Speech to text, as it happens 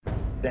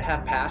To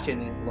have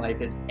passion in life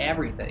is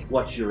everything.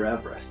 What's your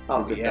Everest? Oh,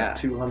 Is it yeah. that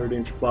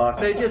 200-inch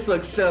box? They just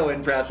look so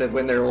impressive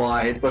when they're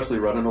wide. Especially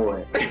running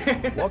away.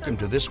 Welcome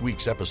to this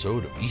week's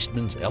episode of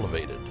Eastman's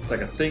Elevated. It's like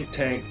a think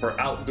tank for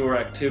outdoor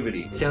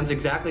activity. Sounds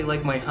exactly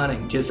like my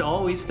hunting. Just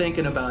always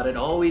thinking about it,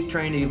 always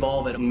trying to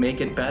evolve it and make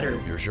it better.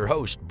 Here's your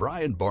host,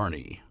 Brian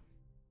Barney.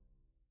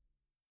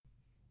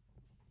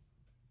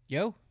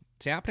 Yo,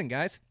 what's happening,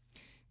 guys?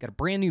 Got a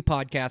brand new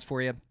podcast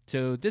for you.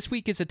 So this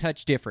week is a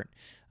touch different.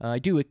 I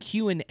do a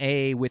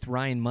Q&A with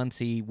Ryan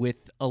Muncy with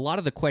a lot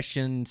of the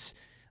questions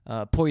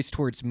poised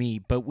towards me,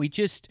 but we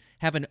just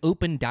have an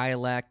open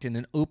dialect and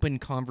an open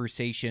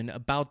conversation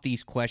about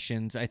these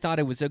questions. I thought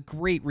it was a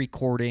great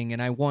recording,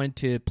 and I wanted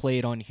to play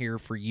it on here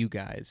for you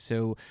guys.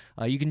 So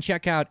you can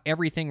check out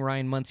everything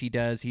Ryan Muncy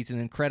does. He's an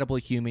incredible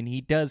human.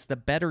 He does the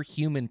Better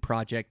Human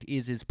Project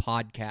is his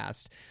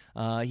podcast.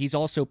 He's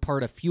also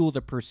part of Fuel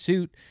the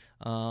Pursuit.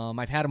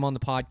 I've had him on the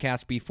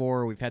podcast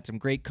before. We've had some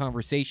great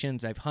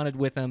conversations. I've hunted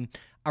with him.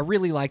 I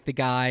really like the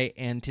guy,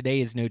 and today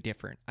is no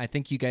different. I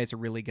think you guys are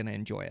really going to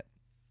enjoy it.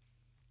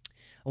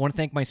 I want to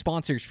thank my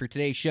sponsors for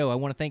today's show. I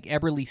want to thank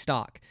Eberly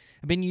Stock.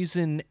 I've been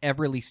using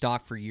Eberly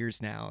Stock for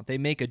years now. They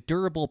make a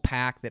durable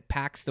pack that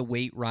packs the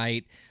weight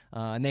right,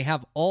 and they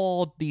have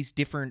all these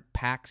different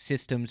pack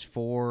systems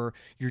for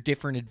your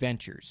different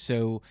adventures.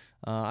 So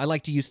I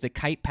like to use the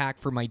Kite Pack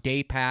for my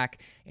day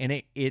pack,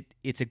 and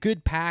it's a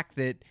good pack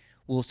that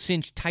will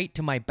cinch tight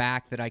to my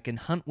back that I can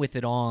hunt with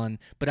it on,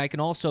 but I can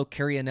also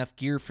carry enough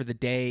gear for the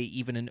day,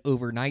 even an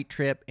overnight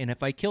trip, and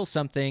if I kill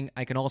something,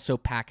 I can also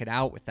pack it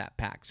out with that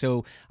pack.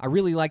 So I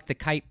really like the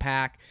Kite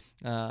Pack.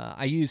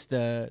 I use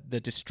the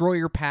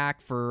Destroyer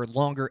Pack for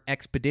longer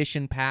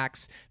expedition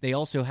packs. They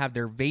also have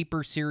their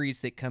Vapor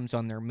series that comes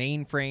on their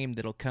mainframe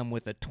that'll come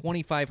with a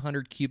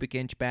 2,500 cubic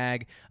inch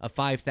bag, a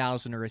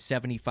 5,000 or a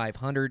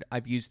 7,500.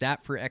 I've used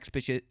that for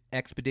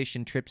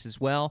expedition trips as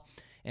well.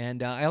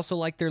 And I also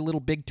like their little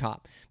big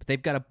top. But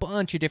they've got a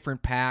bunch of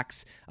different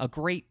packs, a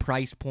great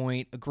price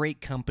point, a great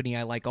company.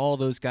 I like all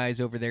those guys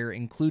over there,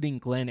 including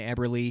Glenn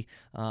Eberly.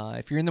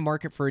 If you're in the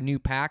market for a new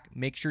pack,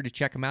 make sure to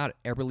check them out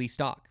at Eberly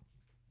Stock.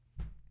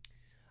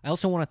 I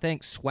also want to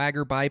thank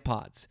Swagger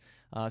Bipods.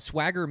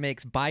 Swagger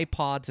makes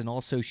bipods and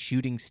also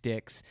shooting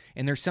sticks,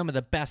 and they're some of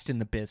the best in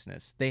the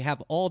business. They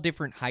have all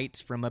different heights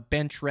from a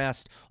bench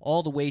rest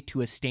all the way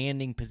to a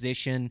standing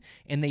position,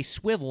 and they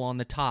swivel on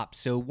the top.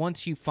 So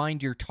once you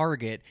find your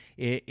target,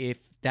 if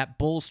that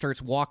bull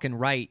starts walking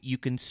right, you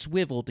can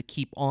swivel to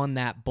keep on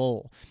that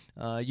bull.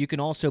 You can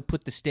also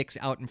put the sticks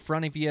out in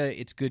front of you.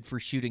 It's good for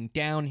shooting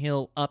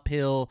downhill,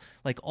 uphill,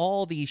 like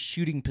all these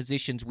shooting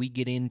positions we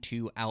get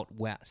into out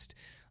west.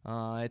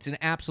 It's an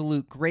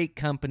absolute great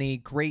company,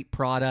 great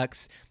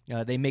products.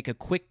 They make a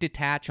quick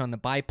detach on the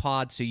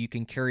bipod so you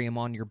can carry them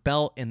on your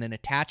belt and then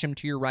attach them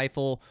to your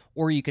rifle,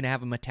 or you can have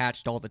them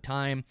attached all the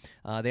time.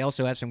 They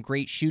also have some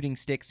great shooting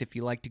sticks if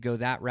you like to go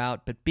that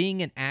route, but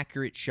being an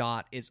accurate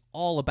shot is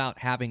all about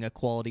having a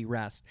quality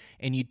rest,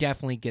 and you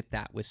definitely get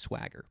that with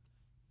Swagger.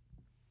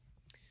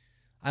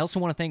 I also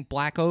want to thank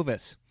Black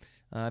Ovis.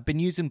 I've been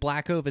using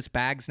Black Ovis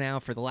bags now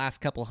for the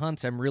last couple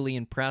hunts. I'm really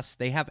impressed.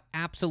 They have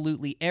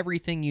absolutely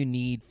everything you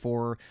need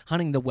for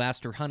hunting the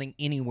West or hunting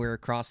anywhere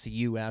across the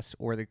U.S.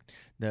 or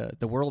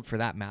the world for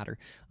that matter.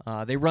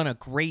 They run a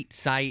great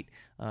site.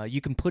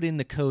 You can put in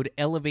the code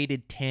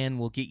ELEVATED10.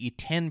 Will get you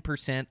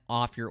 10%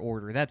 off your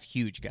order. That's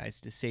huge, guys,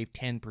 to save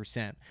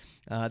 10%.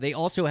 They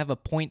also have a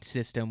point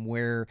system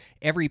where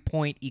every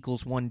point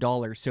equals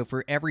 $1. So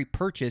for every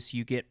purchase,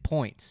 you get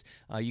points.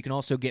 You can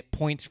also get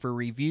points for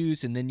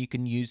reviews, and then you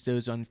can use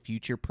those on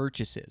future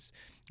purchases.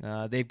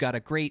 They've got a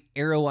great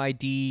Arrow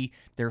ID.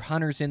 Their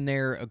hunters in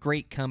there, a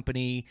great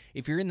company.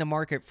 If you're in the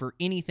market for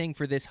anything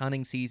for this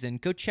hunting season,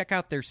 go check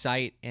out their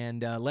site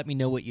and let me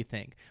know what you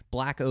think.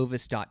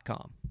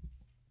 blackovis.com.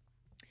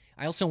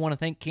 I also want to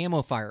thank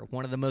CamoFire,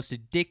 one of the most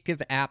addictive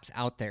apps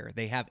out there.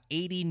 They have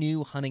 80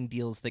 new hunting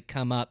deals that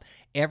come up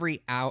every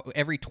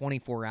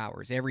 24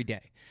 hours, every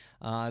day.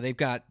 They've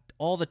got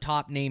all the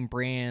top name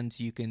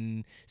brands. You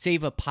can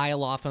save a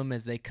pile off them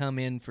as they come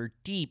in for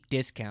deep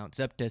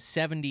discounts, up to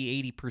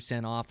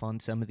 70-80% off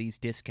on some of these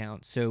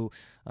discounts. So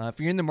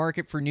if you're in the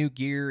market for new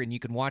gear and you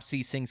can watch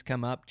these things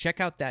come up, check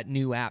out that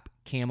new app,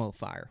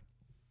 CamoFire.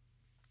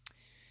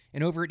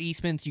 And over at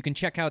Eastman's, you can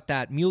check out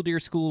that Mule Deer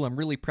School. I'm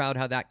really proud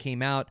how that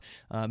came out.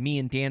 Me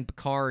and Dan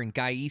Bakar and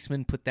Guy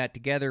Eastman put that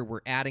together.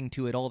 We're adding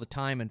to it all the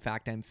time. In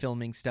fact, I'm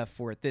filming stuff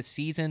for it this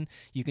season.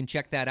 You can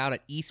check that out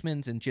at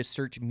Eastman's and just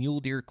search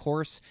Mule Deer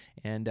Course,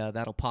 and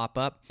that'll pop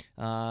up.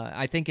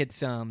 I think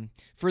it's,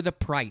 for the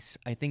price,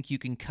 I think you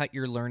can cut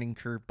your learning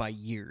curve by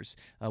years,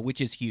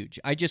 which is huge.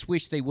 I just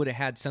wish they would have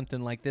had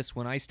something like this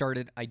when I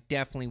started. I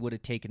definitely would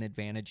have taken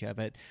advantage of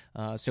it.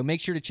 So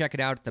make sure to check it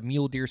out at the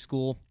Mule Deer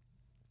School.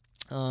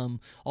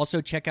 Also,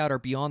 check out our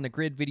Beyond the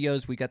Grid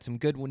videos. We got some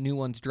good new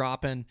ones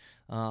dropping.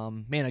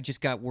 Man, I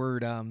just got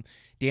word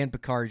Dan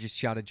Picard just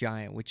shot a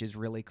giant, which is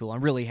really cool.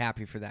 I'm really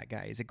happy for that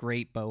guy. He's a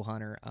great bow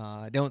hunter.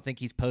 I don't think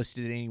he's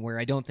posted it anywhere.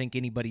 I don't think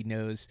anybody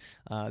knows.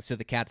 So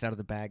the cat's out of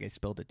the bag. I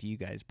spilled it to you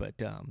guys, but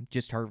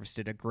just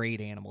harvested a great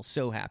animal.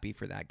 So happy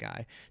for that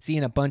guy.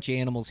 Seeing a bunch of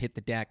animals hit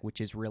the deck, which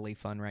is really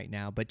fun right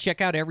now. But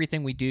check out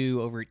everything we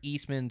do over at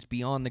Eastman's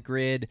Beyond the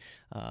Grid,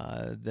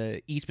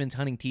 the Eastman's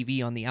Hunting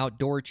TV on the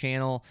Outdoor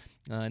channel.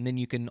 And then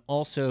you can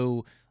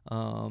also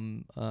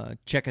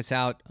check us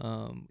out,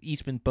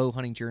 Eastman Bow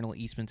Hunting Journal,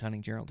 Eastman's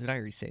Hunting Journal. Did I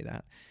already say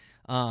that?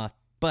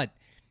 But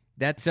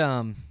that's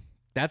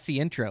the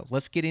intro.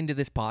 Let's get into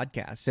this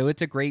podcast. So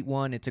it's a great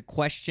one. It's a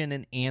question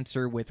and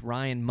answer with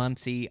Ryan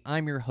Muncy.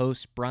 I'm your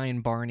host,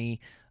 Brian Barney.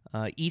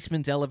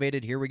 Eastman's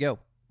Elevated. Here we go.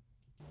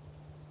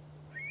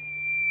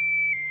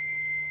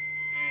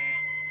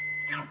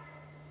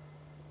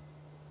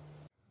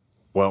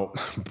 Well,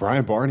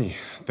 Brian Barney,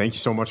 thank you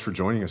so much for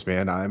joining us,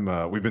 man.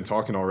 We've been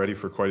talking already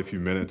for quite a few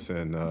minutes,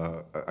 and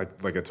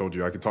like I told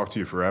you, I could talk to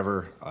you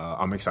forever.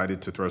 I'm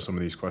excited to throw some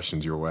of these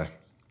questions your way.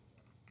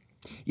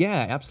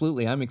 Yeah,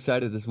 absolutely. I'm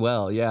excited as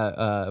well.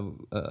 Yeah,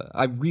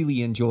 I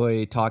really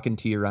enjoy talking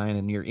to you, Ryan,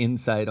 and your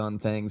insight on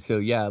things. So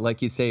yeah,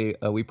 like you say,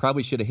 we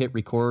probably should have hit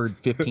record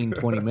 15,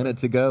 20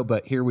 minutes ago,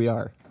 but here we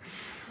are.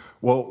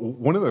 Well,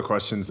 one of the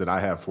questions that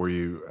I have for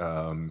you,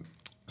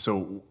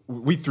 so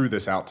we threw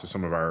this out to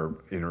some of our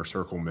inner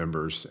circle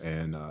members,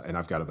 and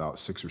I've got about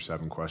 6 or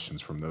 7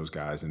 questions from those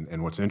guys.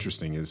 And what's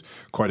interesting is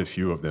quite a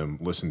few of them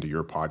listened to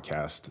your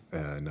podcast,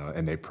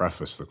 and they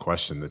preface the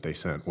question that they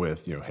sent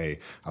with, hey,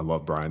 I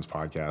love Brian's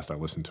podcast. I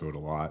listen to it a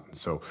lot. And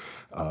so,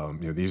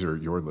 these are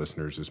your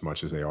listeners as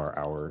much as they are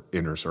our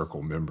inner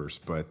circle members.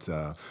 But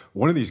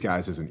one of these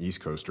guys is an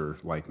East Coaster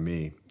like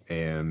me,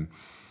 and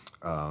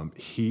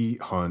he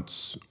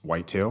hunts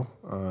whitetail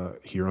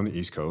here on the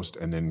East Coast,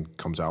 and then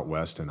comes out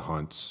west and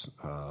hunts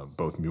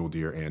both mule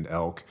deer and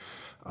elk.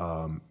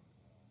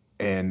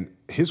 And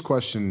his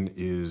question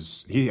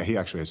is, he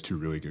actually has 2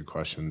 really good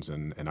questions,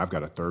 and I've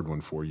got a third one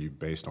for you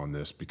based on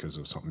this because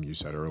of something you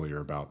said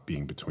earlier about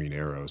being between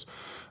arrows.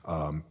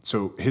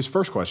 So his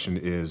first question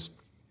is,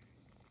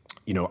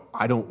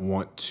 I don't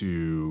want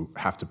to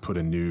have to put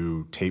a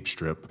new tape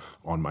strip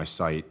on my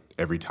sight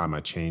every time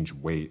I change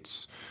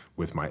weights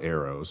with my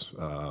arrows,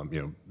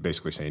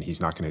 basically saying he's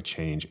not going to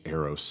change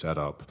arrow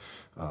setup,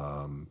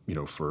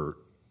 for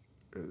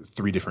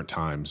 3 different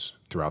times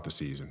throughout the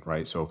season,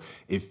 right? So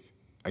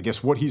I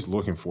guess what he's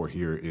looking for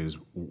here is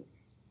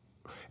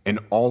an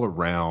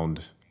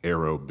all-around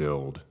arrow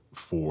build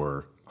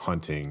for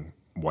hunting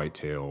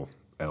whitetail,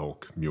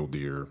 elk, mule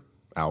deer,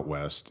 out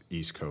west,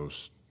 East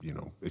Coast.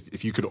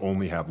 If you could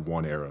only have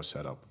one arrow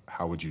setup,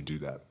 how would you do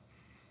that?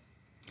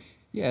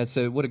 Yeah,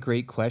 so what a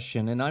great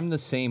question. And I'm the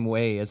same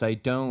way, as I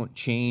don't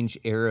change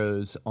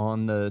arrows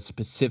on the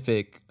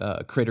specific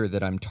critter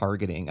that I'm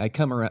targeting. I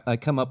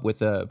come up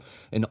with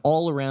an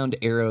all-around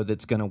arrow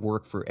that's going to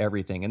work for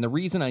everything. And the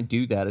reason I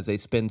do that is I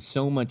spend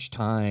so much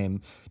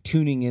time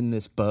tuning in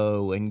this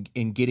bow and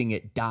getting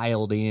it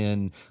dialed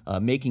in,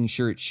 making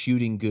sure it's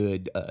shooting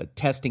good,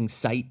 testing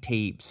sight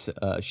tapes,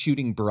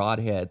 shooting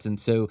broadheads. And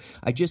so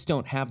I just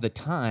don't have the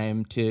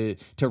time to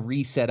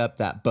reset up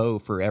that bow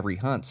for every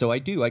hunt. So I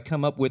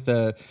come up with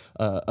a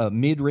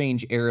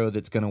mid-range arrow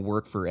that's going to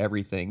work for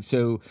everything.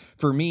 So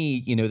for me,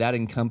 that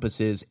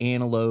encompasses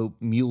antelope,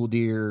 mule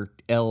deer,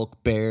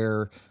 elk,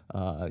 bear,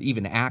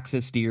 even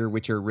axis deer,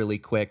 which are really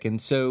quick. And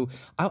so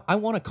I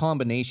want a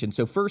combination.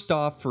 So first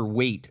off, for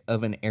weight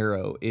of an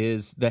arrow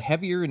is the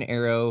heavier an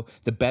arrow,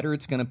 the better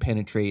it's going to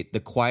penetrate, the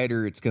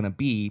quieter it's going to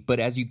be. But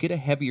as you get a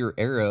heavier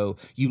arrow,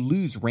 you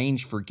lose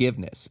range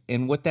forgiveness.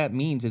 And what that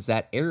means is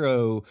that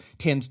arrow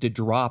tends to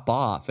drop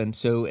off. And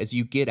so as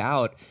you get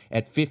out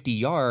at 50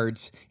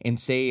 yards and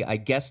say I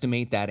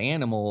guesstimate that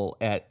animal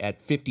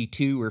at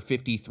 52 or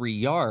 53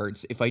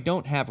 yards, if I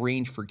don't have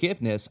range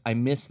forgiveness, I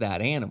miss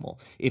that animal.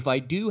 If I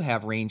do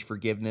have range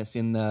forgiveness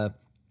in the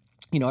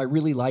I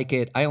really like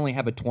it. I only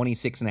have a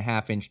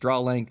 26.5-inch draw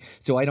length,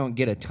 so I don't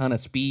get a ton of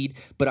speed,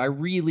 but I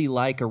really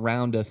like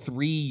around a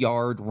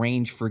 3-yard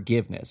range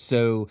forgiveness.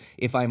 So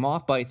if I'm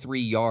off by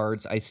 3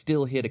 yards, I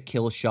still hit a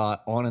kill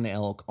shot on an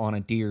elk, on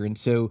a deer. And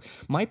so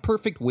my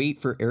perfect weight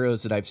for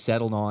arrows that I've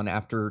settled on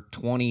after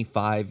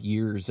 25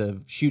 years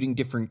of shooting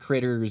different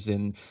critters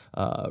and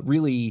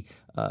really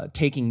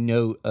taking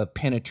note of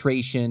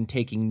penetration,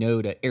 taking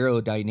note of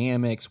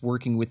aerodynamics,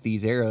 working with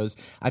these arrows,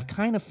 I've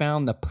kind of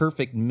found the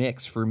perfect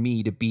mix for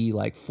me to be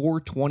like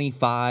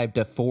 425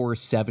 to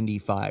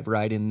 475,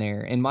 right in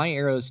there. And my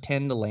arrows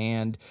tend to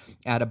land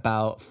at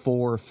about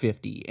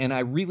 450. And I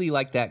really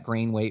like that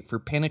grain weight for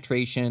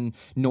penetration,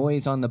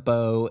 noise on the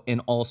bow,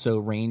 and also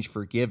range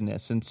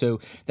forgiveness. And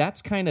so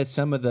that's kind of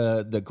some of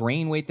the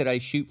grain weight that I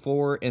shoot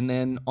for. And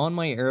then on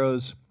my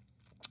arrows,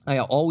 I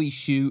always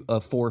shoot a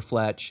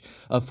 4-fletch.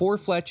 A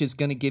 4-fletch is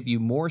going to give you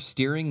more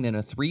steering than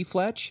a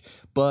 3-fletch,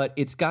 but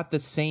it's got the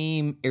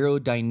same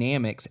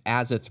aerodynamics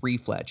as a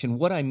 3-fletch. And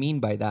what I mean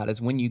by that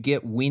is when you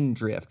get wind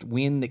drift,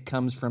 wind that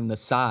comes from the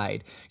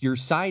side, your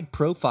side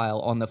profile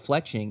on the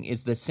fletching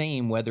is the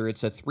same whether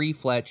it's a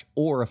 3-fletch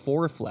or a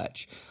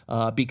 4-fletch,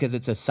 because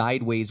it's a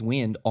sideways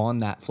wind on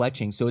that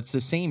fletching. So it's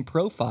the same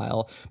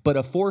profile, but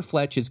a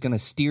 4-fletch is going to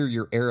steer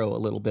your arrow a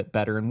little bit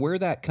better. And where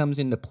that comes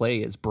into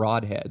play is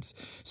broadheads.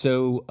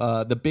 So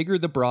the bigger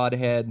the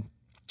broadhead,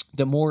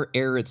 the more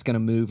air it's going to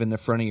move in the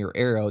front of your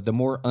arrow, the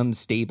more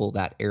unstable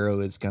that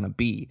arrow is going to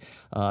be.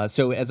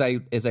 So as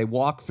I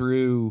walk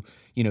through,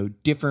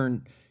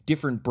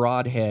 different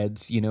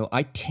broadheads,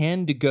 I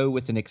tend to go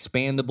with an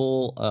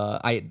expandable.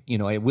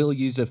 I will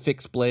use a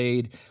fixed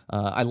blade.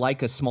 I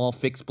like a small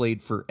fixed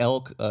blade for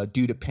elk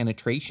due to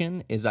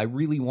penetration, is I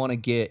really want to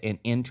get an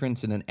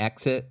entrance and an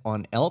exit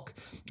on elk.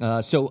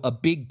 So a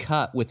big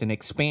cut with an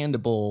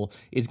expandable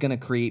is going to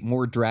create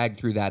more drag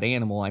through that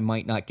animal. I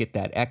might not get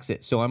that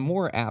exit. So I'm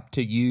more apt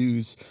to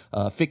use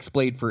fixed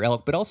blade for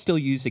elk, but I'll still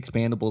use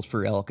expandables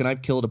for elk, and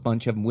I've killed a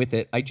bunch of them with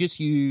it. I just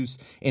use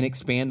an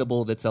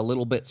expandable that's a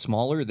little bit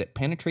smaller that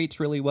penetrates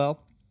really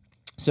well.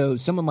 So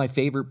some of my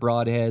favorite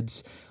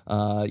broadheads,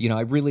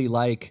 I really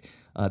like,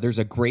 there's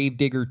a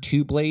Gravedigger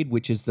 2-blade,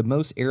 which is the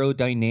most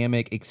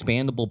aerodynamic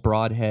expandable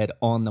broadhead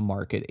on the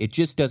market. It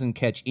just doesn't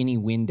catch any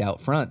wind out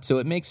front, so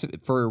it makes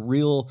it for a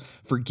real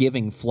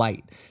forgiving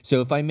flight.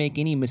 So if I make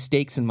any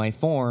mistakes in my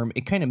form,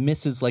 it kind of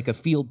misses like a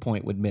field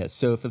point would miss.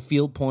 So if a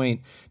field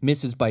point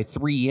misses by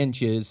 3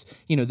 inches,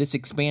 this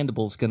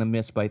expandable is going to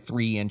miss by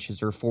 3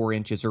 inches or 4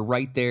 inches, or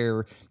right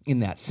there in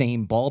that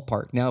same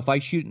ballpark. Now, if I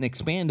shoot an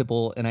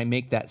expandable and I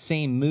make that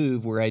same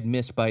move where I'd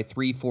miss by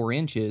 3-4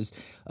 inches,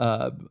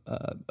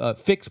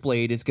 fixed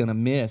blade is going to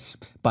miss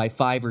by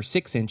 5 or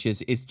 6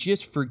 inches. It's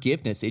just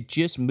forgiveness. It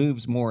just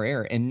moves more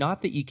air. And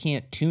not that you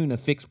can't tune a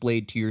fixed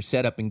blade to your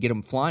setup and get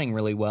them flying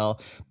really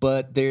well,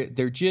 but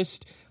they're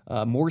just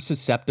more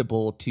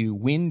susceptible to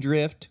wind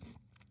drift.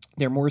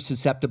 They're more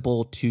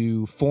susceptible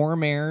to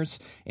form errors,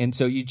 and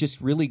so you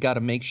just really got to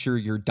make sure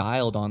you're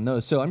dialed on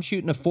those. So I'm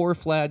shooting a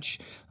 4-fletch.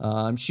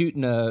 I'm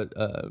shooting a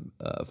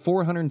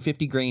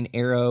 450 grain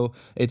arrow.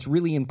 It's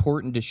really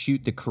important to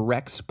shoot the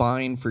correct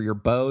spine for your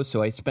bow,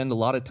 so I spend a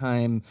lot of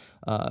time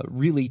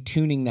really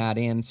tuning that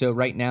in. So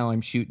right now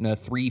I'm shooting a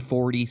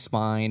 340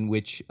 spine,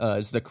 which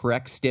is the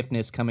correct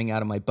stiffness coming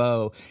out of my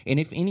bow. And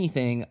if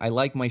anything, I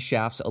like my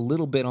shafts a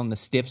little bit on the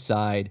stiff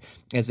side,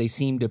 as they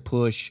seem to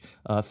push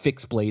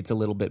fixed blades a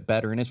little bit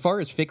better. And as far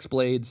as fixed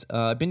blades,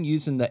 I've been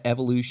using the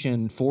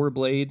Evolution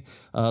 4-blade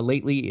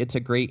lately. It's a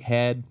great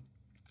head.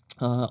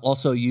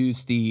 Also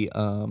use the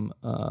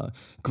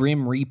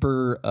Grim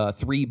Reaper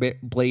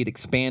 3-blade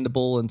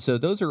expandable. And so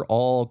those are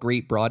all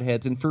great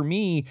broadheads. And for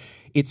me,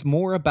 it's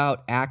more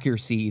about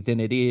accuracy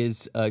than it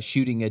is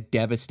shooting a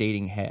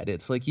devastating head.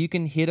 It's like you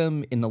can hit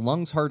them in the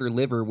lungs, heart, or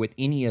liver with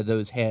any of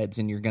those heads,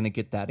 and you're going to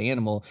get that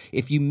animal.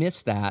 If you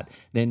miss that,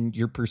 then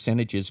your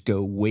percentages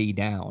go way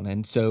down.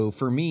 And so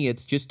for me,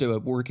 it's just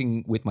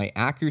working with my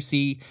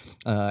accuracy.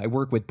 I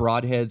work with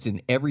broadheads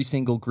in every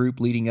single group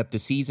leading up to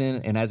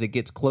season, and as it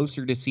gets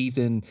closer to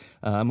season,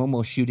 I'm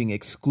almost shooting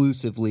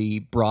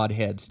exclusively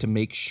broadheads to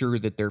make sure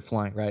that they're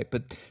flying right.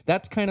 But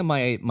that's kind of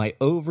my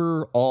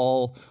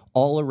overall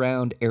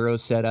all-around arrow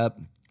setup.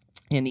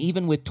 And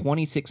even with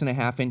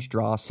 26.5-inch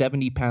draw,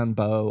 70-pound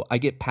bow, I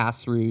get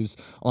pass-throughs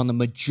on the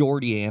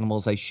majority of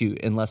animals I shoot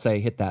unless I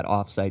hit that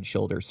offside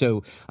shoulder.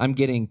 So I'm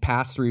getting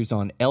pass-throughs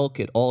on elk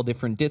at all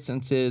different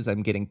distances.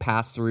 I'm getting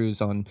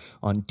pass-throughs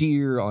on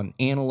deer, on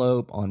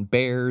antelope, on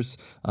bears.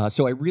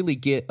 So I really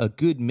get a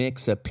good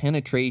mix of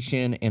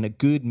penetration and a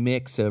good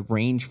mix of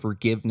range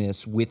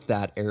forgiveness with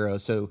that arrow.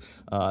 So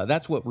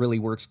that's what really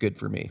works good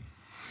for me.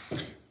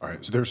 All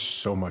right, so there's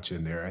so much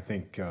in there. I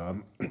think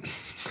I'm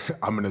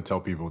going to tell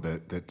people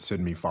that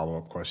send me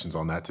follow-up questions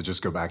on that to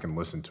just go back and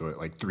listen to it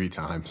like 3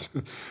 times.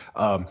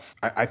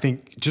 I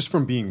think just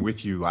from being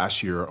with you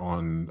last year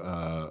on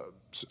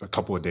a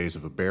couple of days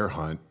of a bear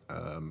hunt,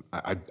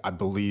 I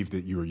believe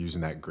that you were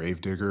using that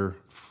Gravedigger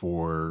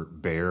for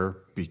bear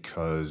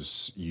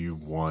because you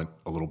want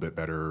a little bit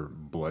better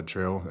blood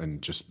trail,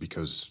 and just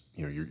because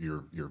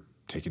you're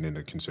taking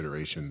into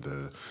consideration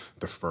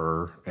the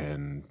fur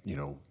and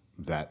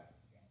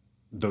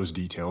those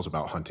details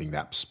about hunting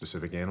that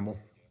specific animal.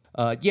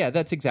 Yeah,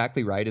 that's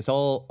exactly right. It's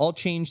I'll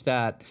change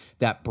that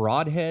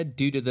broadhead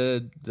due to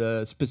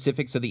the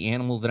specifics of the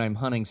animal that I'm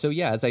hunting. So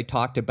yeah, as I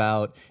talked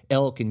about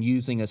elk and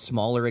using a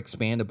smaller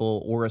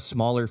expandable or a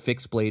smaller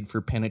fixed blade for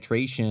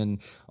penetration,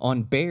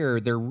 on bear,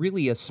 they're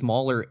really a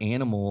smaller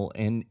animal,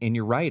 and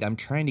you're right, I'm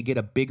trying to get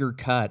a bigger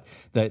cut.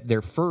 That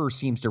their fur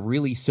seems to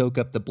really soak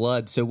up the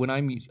blood. So when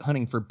I'm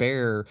hunting for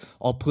bear,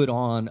 I'll put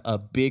on a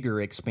bigger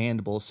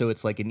expandable, so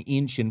it's like an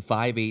 1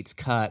 5/8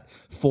 cut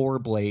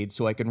 4-blade,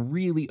 so I can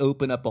really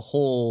open up a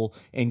hole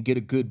and get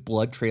a good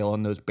blood trail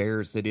on those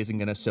bears that isn't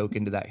going to soak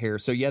into that hair.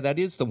 So yeah, that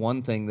is the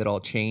one thing that I'll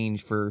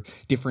change for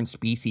different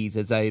species.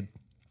 As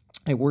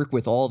I work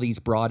with all these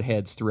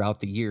broadheads throughout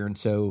the year. And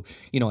so,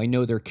 I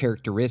know their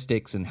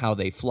characteristics and how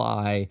they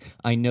fly.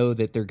 I know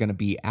that they're going to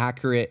be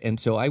accurate. And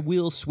so I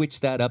will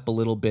switch that up a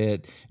little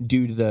bit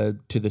due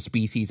to the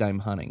species I'm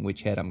hunting,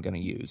 which head I'm going to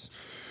use.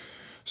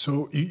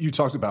 So you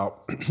talked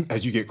about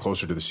as you get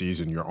closer to the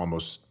season, you're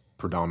almost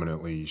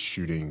predominantly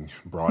shooting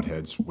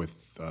broadheads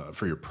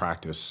for your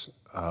practice.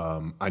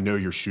 I know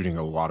you're shooting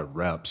a lot of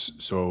reps.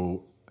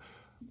 So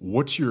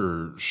what's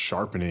your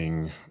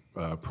sharpening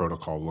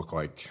protocol look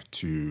like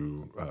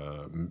to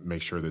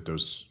make sure that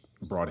those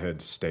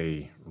broadheads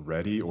stay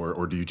ready,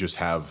 or do you just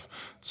have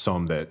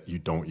some that you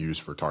don't use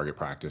for target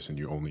practice and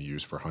you only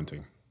use for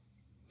hunting?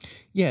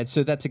 Yeah,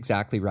 so that's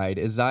exactly right.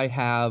 Is I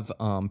have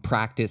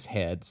practice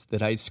heads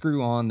that I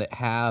screw on that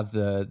have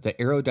the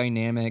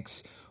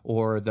aerodynamics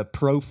or the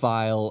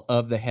profile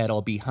of the head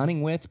I'll be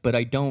hunting with, but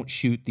I don't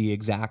shoot the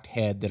exact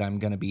head that I'm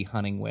going to be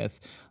hunting with.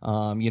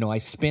 I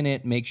spin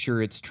it, make sure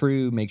it's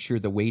true, make sure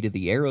the weight of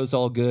the arrow's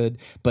all good,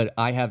 but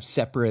I have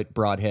separate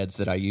broadheads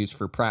that I use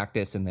for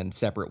practice and then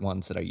separate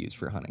ones that I use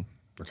for hunting.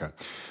 Okay.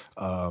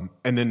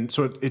 And then,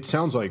 so it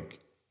sounds like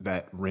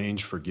that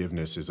range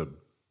forgiveness is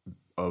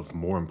of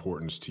more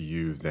importance to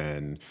you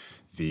than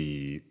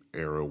the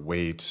arrow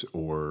weight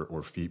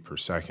or feet per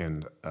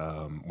second,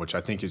 which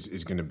I think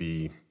is going to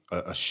be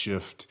a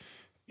shift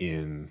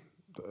in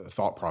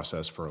thought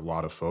process for a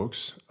lot of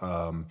folks.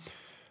 I'm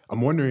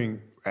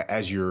wondering,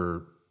 as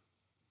you're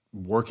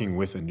working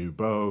with a new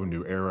bow,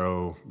 new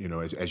arrow,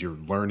 as you're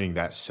learning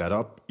that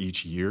setup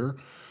each year,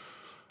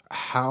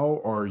 how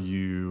are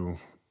you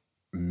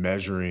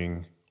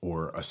measuring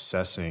or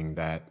assessing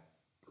that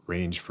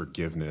range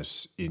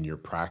forgiveness in your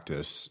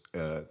practice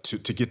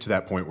to get to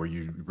that point where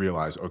you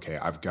realize, okay,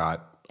 I've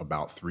got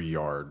about 3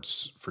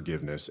 yards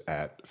forgiveness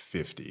at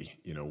 50.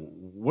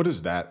 What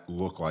does that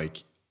look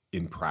like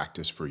in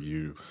practice for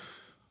you?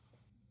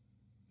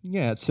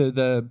 Yeah, so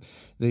the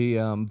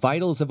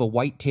vitals of a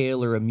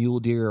whitetail or a mule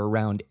deer are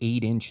around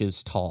 8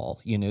 inches tall,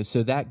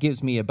 so that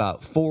gives me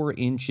about 4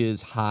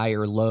 inches high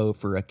or low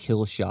for a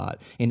kill shot.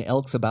 And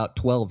elk's about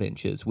 12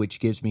 inches, which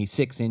gives me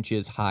 6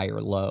 inches high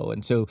or low.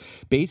 And so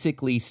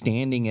basically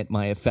standing at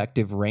my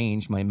effective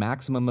range, my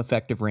maximum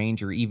effective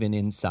range, or even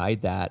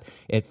inside that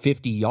at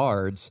 50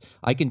 yards,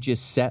 I can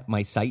just set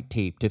my sight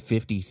tape to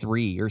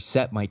 53 or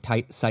set my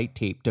sight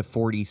tape to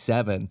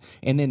 47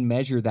 and then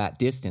measure that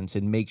distance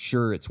and make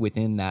sure it's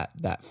within that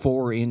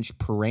 4-inch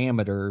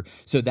parameter,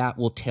 so that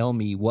will tell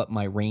me what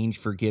my range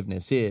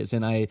forgiveness is.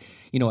 And I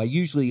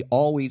usually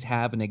always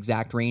have an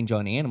exact range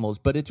on animals,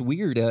 but it's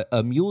weird.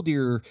 A mule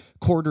deer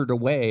quartered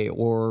away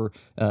or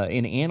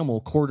an animal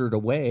quartered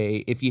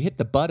away, if you hit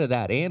the butt of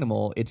that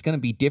animal, it's going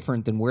to be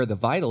different than where the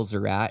vitals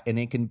are at, and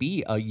it can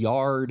be a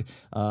yard,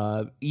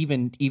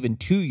 even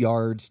 2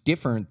 yards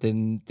different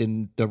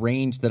than the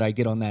range that I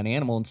get on that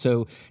animal. And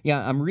so,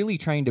 yeah, I'm really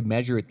trying to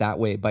measure it that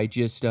way by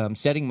just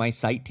setting my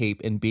sight tape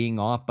and being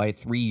off by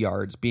 3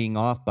 yards, being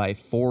off by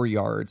 4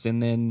 yards,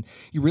 and then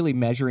you're really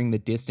measuring the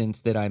distance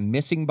that I'm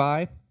missing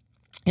by.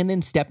 And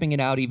then stepping it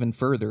out even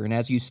further. And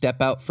as you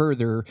step out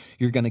further,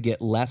 you're going to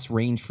get less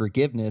range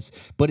forgiveness.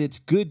 But it's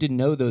good to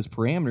know those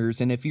parameters.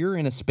 And if you're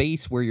in a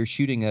space where you're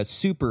shooting a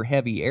super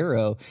heavy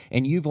arrow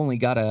and you've only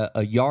got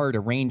a yard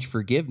of range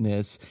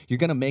forgiveness, you're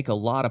going to make a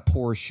lot of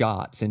poor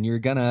shots. And you're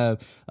going to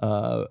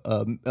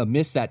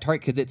miss that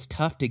target because it's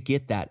tough to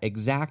get that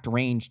exact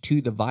range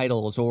to the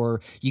vitals.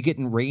 Or you get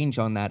in range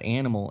on that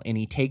animal and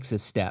he takes a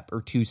step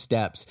or 2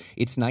 steps.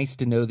 It's nice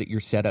to know that your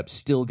setup's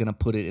still going to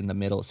put it in the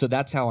middle. So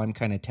that's how I'm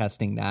kind of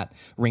testing that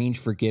range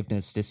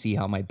forgiveness to see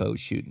how my bow's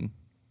shooting.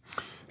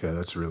 Yeah,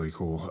 that's really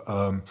cool.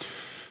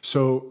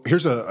 So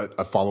here's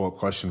a follow-up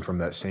question from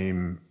that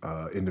same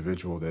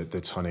individual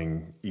that's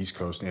hunting East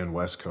Coast and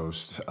West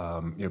Coast.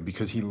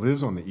 Because he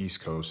lives on the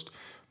East Coast,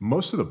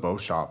 most of the bow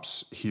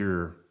shops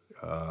here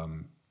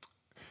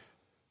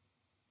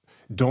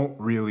don't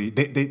really.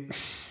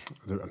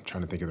 I'm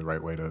trying to think of the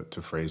right way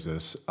to phrase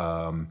this.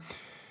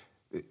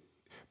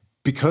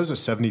 Because a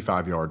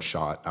 75-yard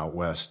shot out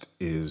west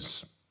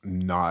is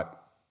not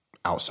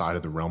outside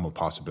of the realm of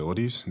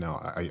possibilities.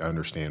 Now, I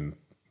understand,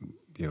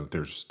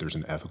 there's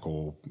an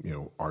ethical,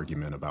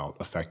 argument about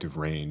effective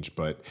range,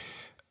 but,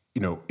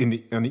 on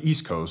the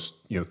East Coast,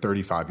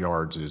 35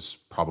 yards is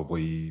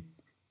probably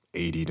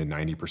 80 to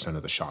 90%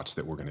 of the shots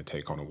that we're going to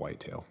take on a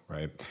whitetail,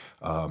 right?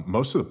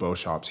 Most of the bow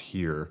shops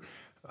here,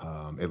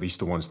 at least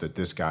the ones that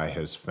this guy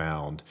has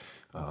found,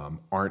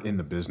 aren't in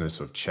the business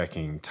of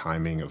checking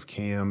timing of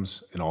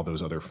cams and all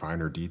those other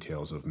finer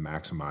details of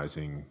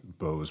maximizing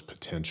bow's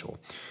potential.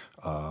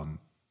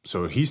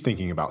 So he's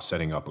thinking about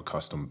setting up a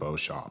custom bow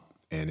shop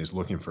and is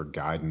looking for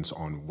guidance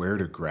on where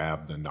to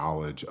grab the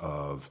knowledge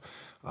of,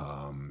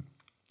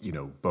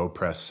 bow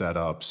press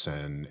setups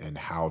and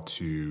how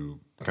to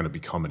kind of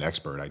become an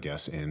expert, I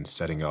guess, in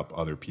setting up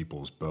other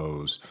people's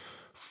bows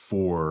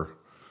for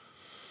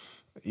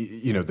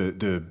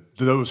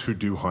those who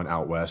do hunt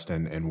out west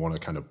and want to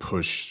kind of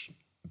push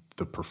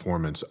the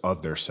performance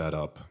of their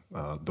setup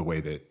the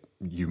way that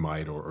you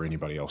might or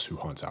anybody else who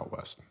hunts out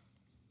west.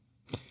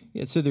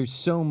 Yeah, so there's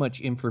so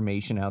much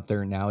information out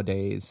there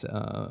nowadays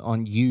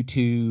on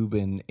YouTube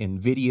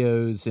and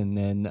videos, and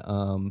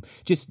then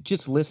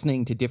just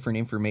listening to different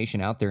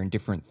information out there and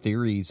different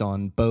theories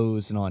on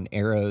bows and on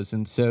arrows.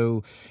 And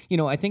so,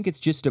 I think it's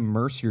just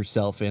immerse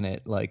yourself in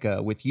it, like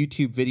with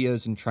YouTube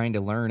videos and trying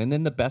to learn. And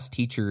then the best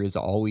teacher is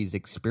always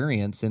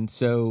experience. And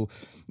so,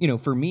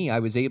 for me, I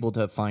was able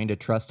to find a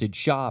trusted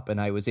shop,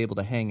 and I was able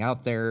to hang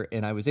out there,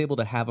 and I was able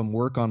to have them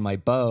work on my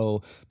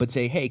bow, but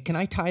say, hey, can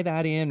I tie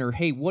that in? Or,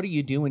 hey, what are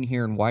you doing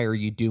here, and why are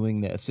you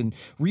doing this? And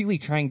really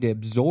trying to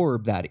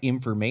absorb that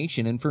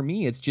information. And for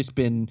me, it's just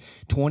been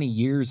 20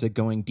 years of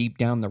going deep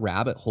down the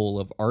rabbit hole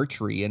of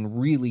archery and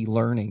really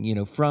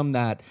learning, from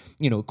that,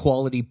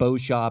 quality bow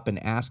shop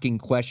and asking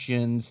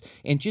questions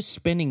and just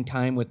spending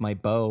time with my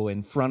bow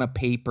in front of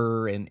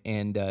paper and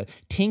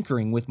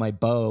tinkering with my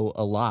bow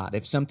a lot.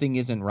 If something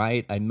isn't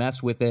right, I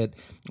mess with it.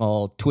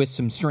 I'll twist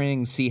some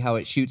strings, see how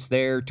it shoots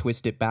there,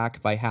 twist it back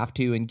if I have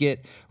to, and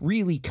get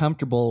really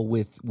comfortable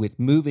with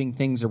moving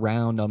things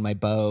around on my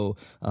bow.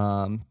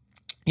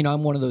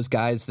 I'm one of those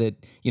guys that,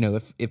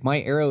 if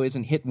my arrow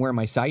isn't hitting where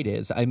my sight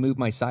is, I move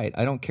my sight.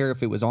 I don't care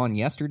if it was on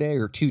yesterday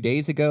or 2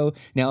 days ago.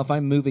 Now, if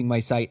I'm moving my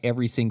sight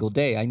every single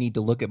day, I need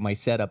to look at my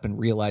setup and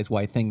realize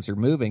why things are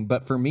moving.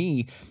 But for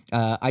me,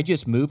 I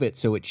just move it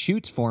so it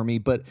shoots for me.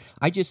 But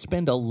I just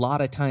spend a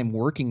lot of time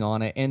working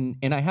on it. And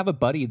I have a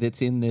buddy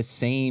that's in this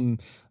same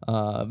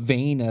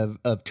vein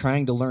of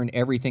trying to learn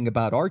everything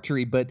about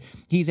archery, but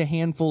he's a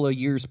handful of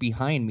years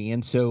behind me.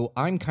 And so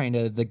I'm kind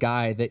of the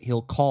guy that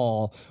he'll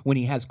call when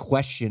he has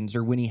questions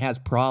or when he has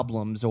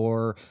problems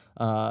or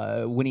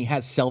when he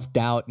has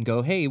self-doubt and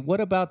go, hey, what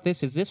about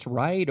this? Is this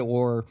right?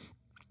 Or,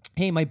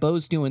 hey, my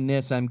bow's doing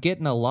this. I'm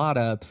getting a lot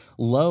of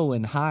low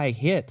and high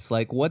hits.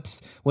 Like,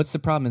 what's the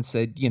problem? And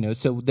said,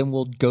 so then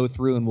we'll go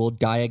through and we'll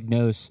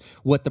diagnose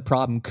what the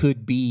problem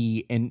could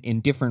be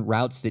in different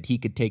routes that he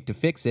could take to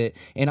fix it.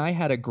 And I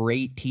had a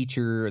great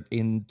teacher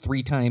in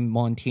 3-time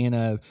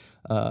Montana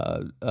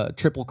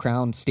Triple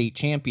Crown state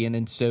champion,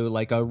 and so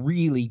like a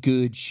really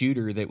good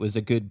shooter that was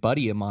a good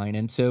buddy of mine.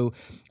 And so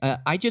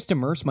I just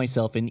immerse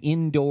myself in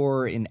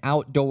indoor and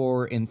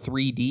outdoor and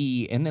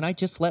 3D, and then I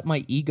just let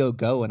my ego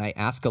go and I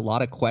ask a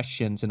lot of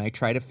questions and I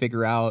try to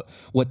figure out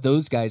what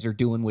those guys are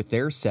doing with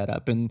their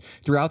setup. And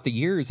throughout the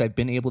years, I've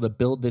been able to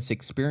build this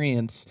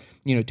experience,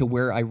 to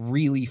where I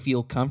really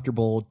feel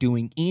comfortable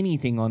doing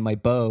anything on my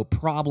bow,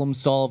 problem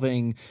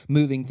solving,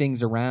 moving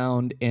things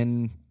around,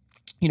 and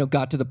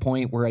got to the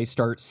point where I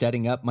start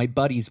setting up my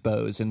buddies'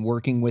 bows and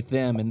working with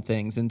them and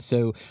things. And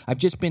so I've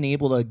just been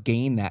able to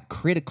gain that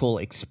critical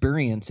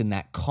experience and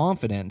that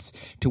confidence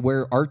to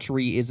where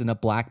archery isn't a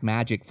black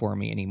magic for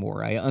me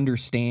anymore. I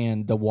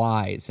understand the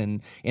whys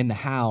and the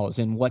hows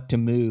and what to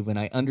move. And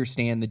I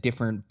understand the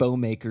different bow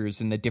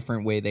makers and the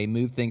different way they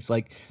move things.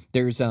 Like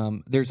there's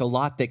a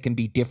lot that can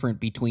be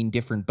different between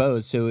different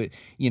bows. So,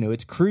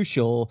 it's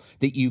crucial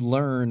that you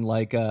learn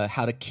like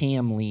how to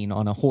cam lean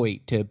on a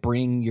Hoyt to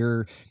bring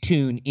your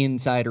tune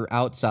inside or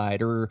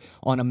outside, or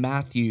on a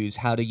Matthews,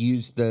 how to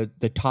use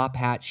the top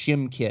hat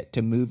shim kit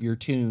to move your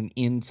tune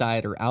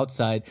inside or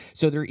outside.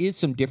 So there is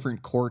some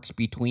different quirks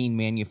between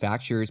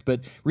manufacturers, but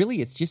really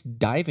it's just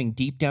diving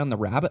deep down the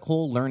rabbit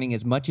hole, learning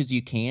as much as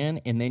you can,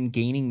 and then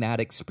gaining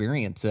that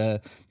experience,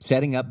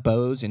 setting up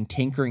bows and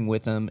tinkering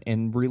with them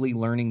and really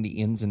learning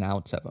the ins and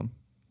outs of them.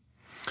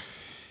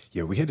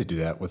 Yeah, we had to do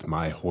that with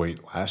my Hoyt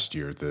last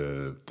year.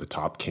 The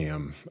top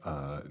cam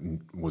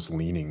was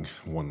leaning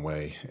one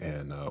way,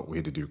 and we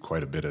had to do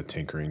quite a bit of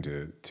tinkering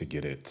to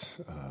get it,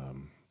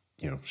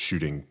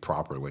 shooting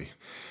properly.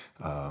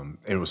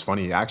 It was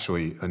funny,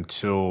 actually,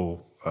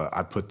 until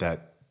I put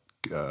that,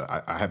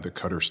 I have the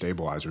cutter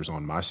stabilizers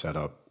on my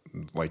setup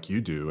like you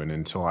do, and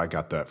until I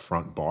got that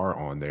front bar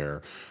on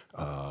there,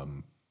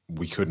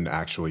 we couldn't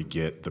actually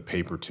get the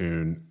paper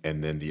tune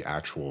and then the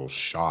actual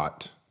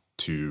shot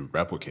to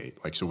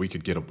replicate. Like, so we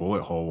could get a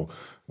bullet hole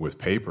with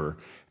paper,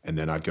 and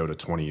then I'd go to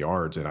 20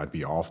 yards and I'd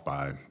be off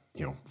by,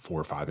 4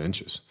 or 5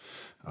 inches.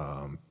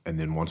 And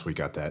then once we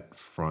got that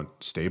front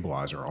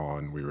stabilizer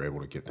on, we were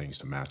able to get things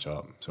to match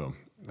up. So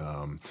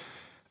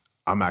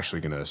I'm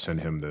actually going to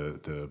send him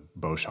the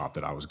bow shop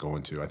that I was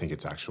going to. I think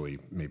it's actually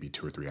maybe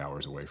 2 or 3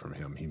 hours away from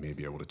him. He may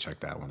be able to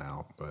check that one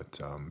out. But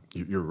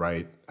you're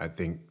right. I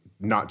think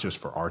not just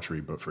for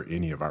archery, but for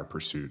any of our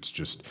pursuits,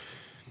 just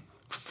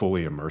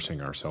fully immersing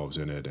ourselves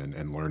in it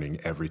and learning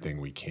everything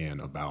we can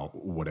about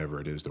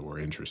whatever it is that we're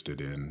interested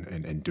in,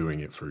 and doing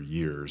it for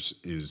years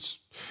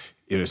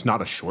it's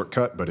not a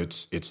shortcut, but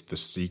it's the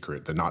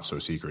secret, the not so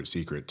secret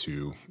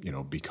to,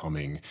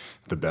 becoming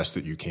the best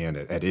that you can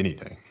at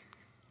anything.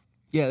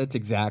 Yeah, that's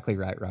exactly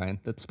right,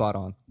 Ryan. That's spot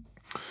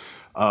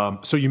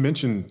on. So you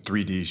mentioned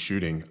 3D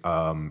shooting.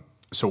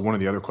 So one of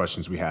the other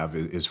questions we have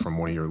is from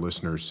one of your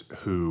listeners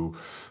who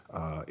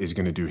is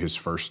going to do his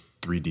first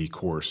 3D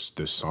course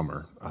this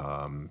summer.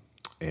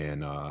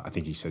 And I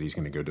think he said he's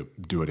going to go to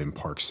do it in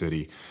Park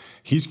City.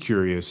 He's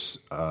curious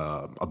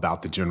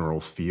about the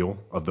general feel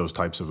of those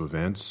types of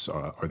events.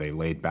 Are they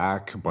laid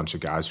back, a bunch of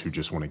guys who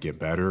just want to get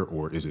better,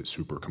 or is it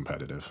super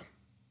competitive?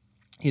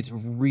 it's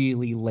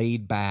really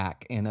laid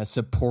back and a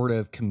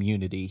supportive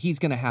community, he's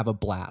going to have a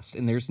blast.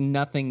 And there's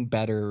nothing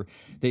better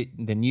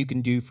than you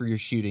can do for your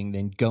shooting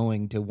than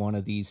going to one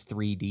of these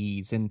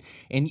 3Ds.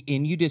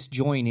 And you just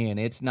join in.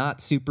 It's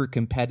not super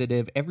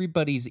competitive.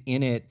 Everybody's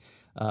in it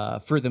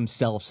for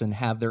themselves and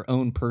have their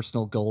own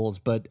personal goals,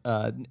 but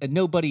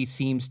nobody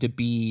seems to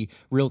be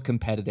real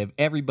competitive.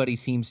 Everybody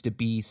seems to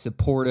be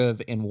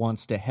supportive and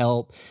wants to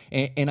help.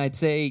 And I'd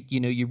say,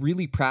 you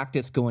really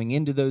practice going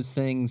into those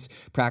things,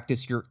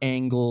 practice your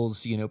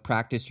angles,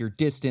 practice your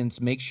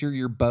distance, make sure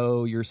your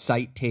bow, your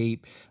sight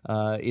tape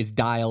is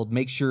dialed,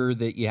 make sure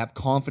that you have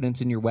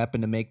confidence in your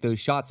weapon to make those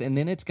shots. And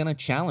then it's going to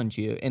challenge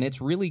you. And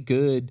it's really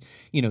good,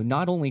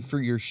 not only for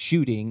your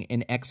shooting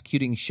and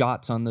executing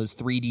shots on those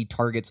 3D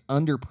targets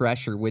under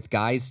pressure with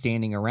guys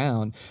standing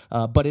around,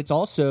 but it's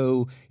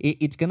also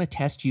it's going to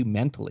test you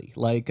mentally.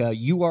 Like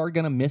you are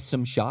going to miss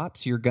some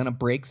shots, you're going to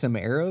break some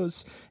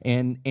arrows,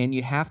 and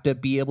you have to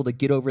be able to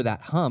get over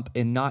that hump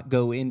and not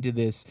go into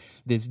this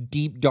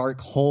deep dark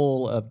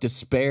hole of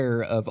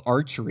despair of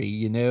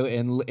archery,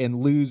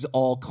 and lose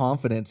all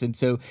confidence. And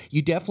so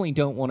you definitely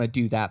don't want to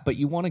do that, but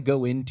you want to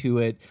go into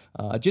it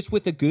just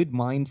with a good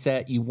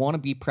mindset. You want to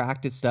be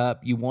practiced up,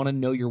 you want to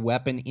know your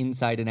weapon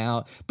inside and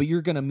out, but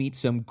you're going to meet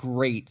some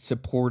great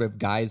supportive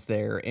guys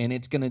there, and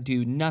it's going to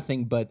do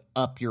nothing but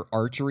up your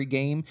archery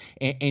game.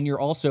 And you're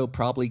also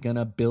probably going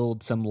to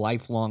build some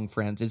lifelong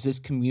friends, as this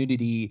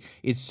community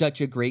is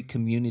such a great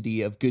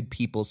community of good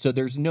people. So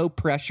there's no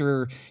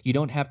pressure. You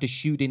don't have to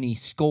shoot any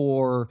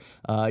score.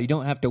 You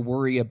don't have to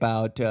worry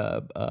about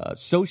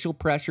social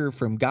pressure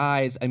from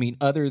guys. I mean,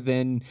 other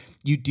than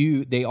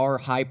they are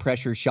high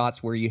pressure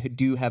shots where you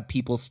do have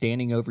people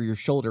standing over your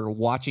shoulder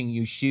watching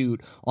you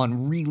shoot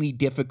on really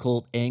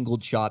difficult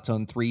angled shots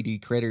on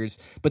 3D critters.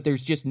 But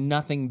there's just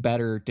nothing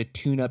better to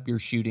tune up your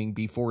shooting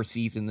before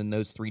season than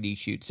those 3D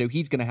shoots. So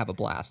he's going to have a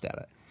blast at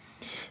it.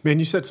 Man,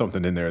 you said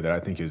something in there that I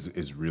think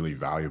is really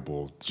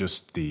valuable.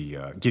 Just the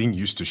getting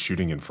used to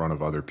shooting in front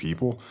of other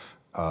people.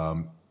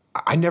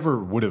 I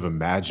never would have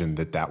imagined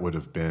that would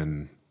have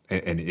been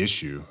an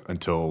issue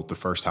until the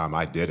first time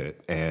I did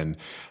it. And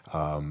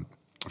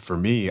for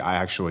me, I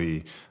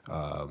actually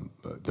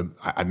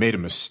I made a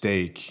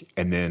mistake,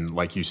 and then,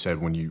 like you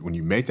said, when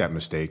you make that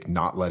mistake,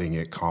 not letting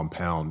it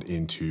compound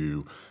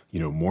into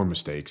more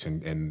mistakes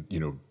and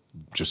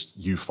just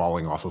you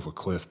falling off of a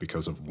cliff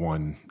because of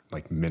one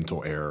like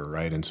mental error,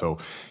 right? And so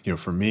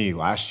for me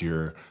last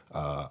year,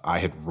 I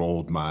had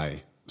rolled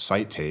my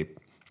sight tape.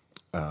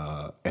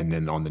 And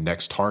then on the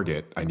next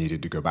target, I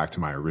needed to go back to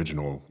my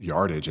original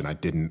yardage, and I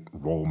didn't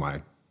roll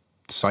my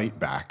sight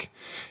back.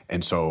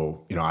 And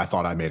so, I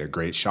thought I made a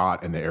great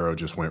shot, and the arrow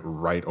just went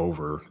right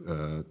over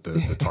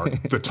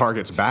the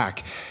target's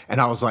back.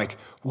 And I was like,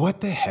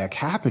 what the heck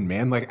happened,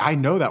 man? Like, I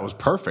know that was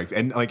perfect.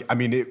 And like, I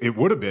mean, it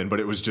would have been, but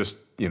it was just,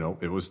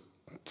 it was,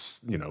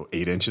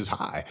 8 inches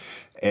high.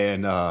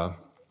 And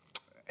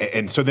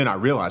so then I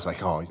realized,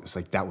 like, oh, it's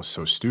like that was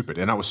so stupid.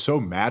 And I was so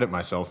mad at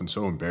myself and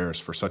so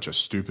embarrassed for such a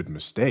stupid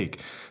mistake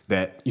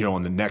that,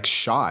 on the next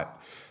shot,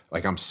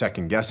 like I'm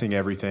second guessing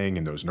everything,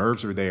 and those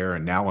nerves are there.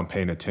 And now I'm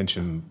paying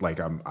attention, like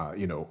I'm,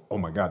 oh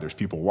my God, there's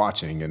people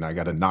watching, and I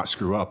got to not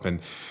screw up. And,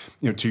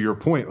 to your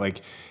point,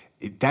 like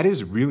that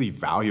is really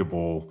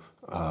valuable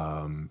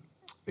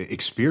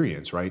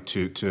experience, right?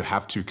 To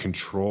have to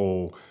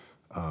control,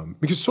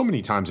 because so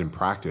many times in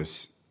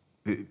practice,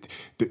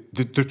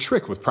 the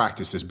trick with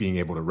practice is being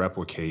able to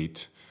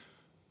replicate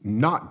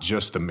not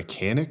just the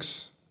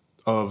mechanics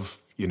of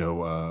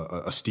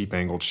a steep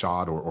angled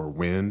shot or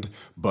wind,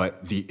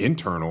 but the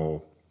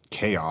internal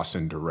chaos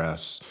and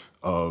duress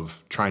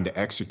of trying to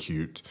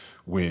execute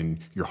when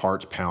your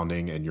heart's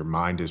pounding and your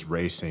mind is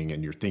racing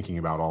and you're thinking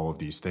about all of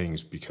these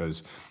things,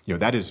 because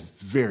that is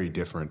very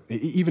different.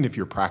 Even if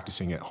you're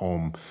practicing at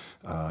home,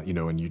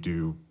 and you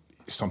do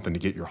something to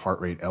get your heart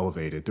rate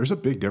elevated, there's a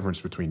big difference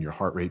between your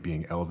heart rate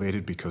being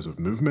elevated because of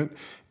movement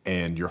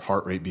and your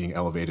heart rate being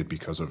elevated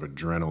because of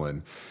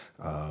adrenaline.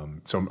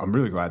 So I'm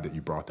really glad that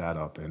you brought that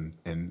up.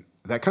 And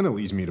that kind of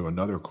leads me to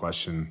another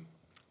question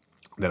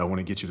that I want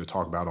to get you to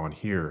talk about on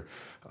here.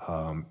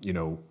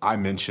 I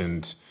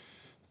mentioned,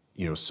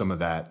 some of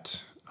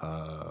that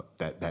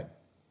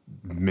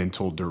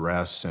mental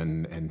duress,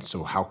 and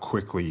so how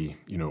quickly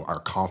our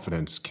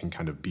confidence can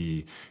kind of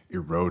be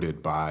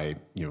eroded by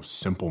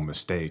simple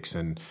mistakes.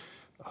 And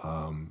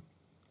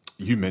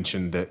you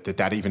mentioned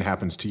that even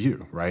happens to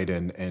you, right?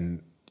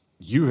 And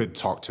you had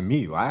talked to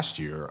me last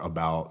year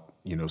about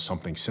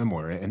something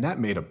similar, and that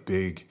made a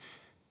big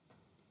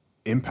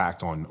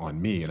impact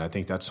on me. And I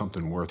think that's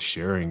something worth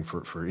sharing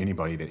for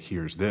anybody that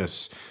hears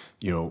this.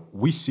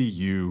 We see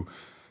you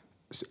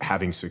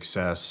having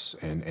success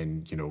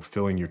and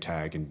filling your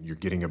tag, and you're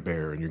getting a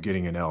bear and you're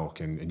getting an elk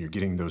and you're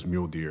getting those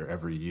mule deer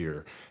every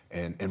year.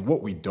 And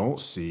what we don't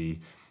see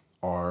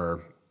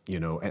are,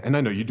 and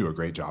I know you do a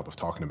great job of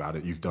talking about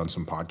it. You've done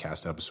some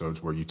podcast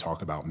episodes where you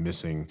talk about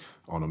missing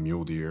on a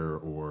mule deer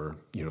or,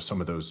 some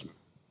of those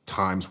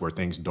times where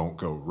things don't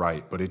go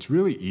right. But it's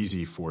really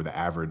easy for the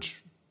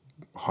average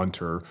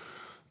hunter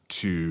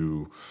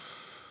to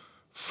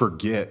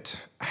forget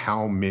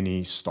how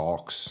many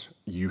stalks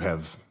you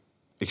have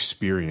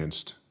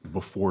experienced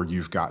before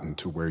you've gotten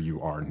to where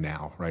you are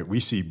now, right? We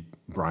see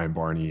Brian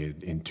Barney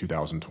in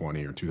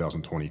 2020 or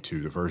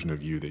 2022, the version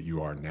of you that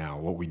you are now.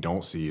 What we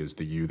don't see is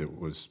the you that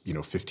was,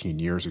 15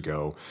 years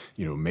ago,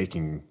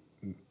 making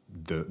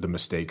the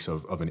mistakes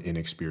of an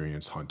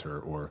inexperienced hunter,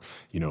 or,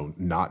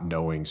 not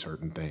knowing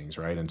certain things,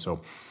 right? And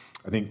so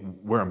I think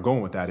where I'm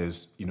going with that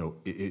is,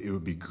 it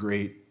would be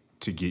great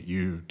to get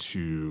you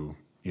to,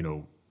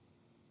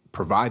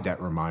 provide that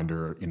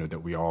reminder, that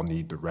we all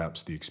need the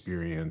reps, the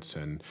experience,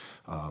 and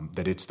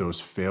that it's those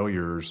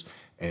failures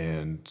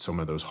and some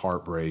of those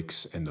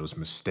heartbreaks and those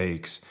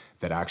mistakes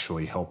that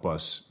actually help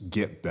us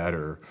get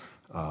better.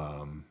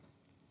 I'm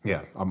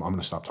going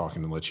to stop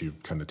talking and let you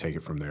kind of take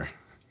it from there.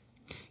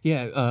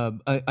 Yeah,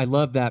 I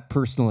love that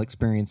personal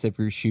experience of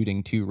your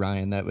shooting too,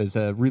 Ryan. That was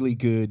a really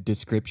good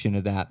description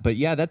of that. But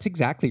yeah, that's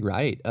exactly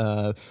right.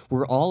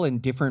 We're all in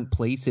different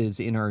places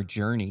in our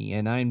journey,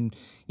 and I'm,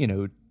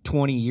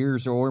 20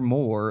 years or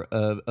more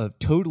of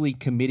totally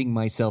committing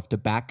myself to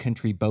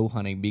backcountry bow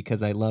hunting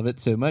because I love it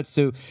so much.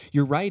 So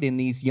you're right. In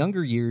these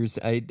younger years,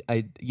 I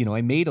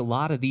made a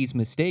lot of these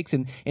mistakes,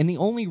 and the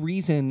only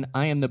reason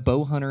I am the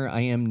bow hunter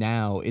I am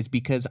now is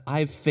because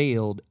I've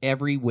failed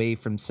every way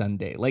from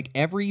Sunday. Like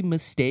every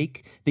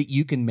mistake that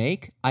you can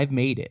make, I've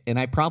made it, and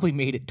I probably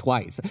made it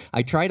twice.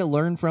 I try to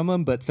learn from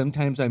them, but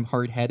sometimes I'm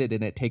hard-headed,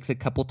 and it takes a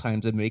couple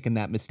times of making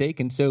that mistake.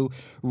 And so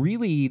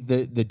really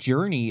the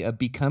journey of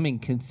becoming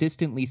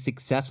consistently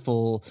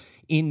successful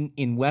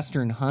in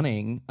Western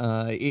hunting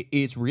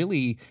is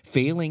really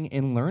failing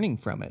and learning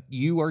from it.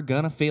 You are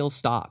gonna fail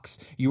stocks.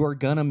 You are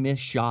gonna miss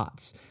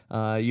shots.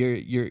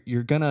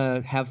 You're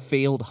gonna have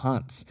failed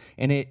hunts,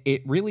 and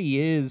it really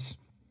is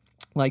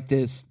like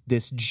this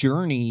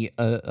journey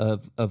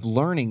of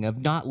learning, of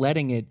not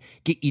letting it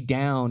get you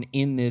down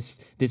in this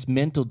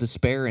mental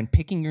despair, and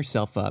picking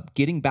yourself up,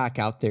 getting back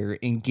out there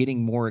and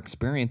getting more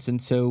experience.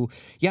 And so,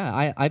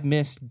 yeah, I've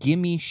missed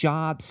gimme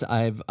shots.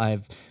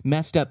 I've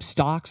messed up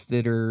stocks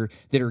that are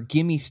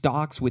gimme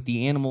stocks with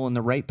the animal in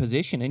the right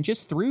position. And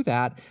just through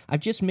that, I've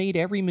just made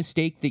every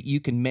mistake that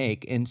you can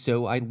make. And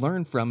so I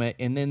learn from it,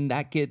 and then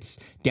that gets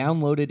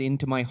downloaded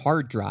into my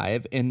hard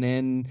drive, and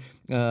then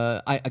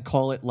I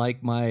call it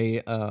like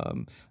my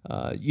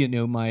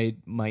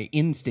my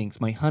instincts,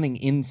 my hunting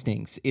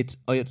instincts. It's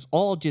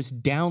all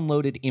just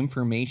downloaded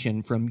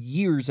information from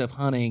years of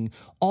hunting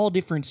all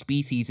different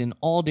species in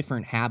all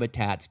different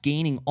habitats,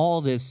 gaining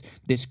all this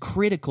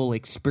critical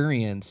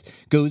experience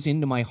goes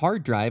into my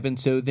hard drive. And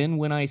so then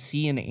when I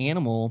see an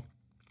animal,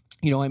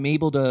 I'm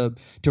able to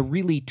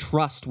really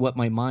trust what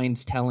my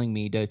mind's telling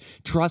me, to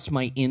trust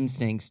my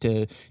instincts,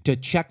 to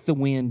check the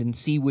wind and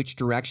see which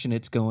direction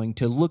it's going,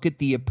 to look at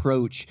the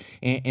approach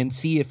and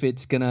see if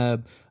it's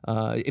gonna,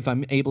 if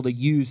I'm able to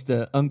use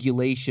the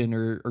ungulation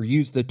or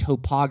use the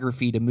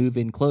topography to move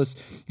in close.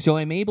 So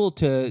I'm able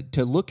to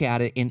look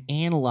at it and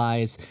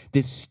analyze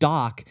this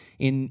stock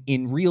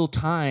in real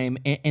time,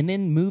 and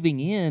then moving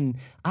in,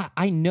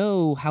 I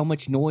know how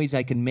much noise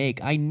I can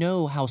make. I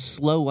know how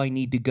slow I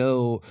need to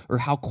go, or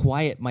how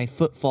quiet my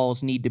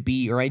footfalls need to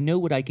be, or I know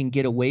what I can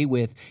get away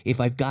with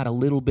if I've got a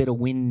little bit of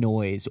wind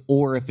noise,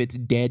 or if it's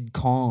dead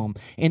calm.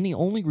 And the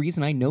only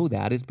reason I know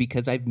that is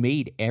because I've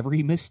made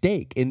every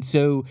mistake. And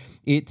so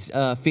it's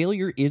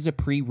failure is a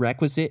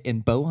prerequisite in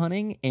bow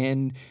hunting,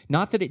 and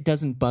not that it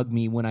doesn't bug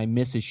me when I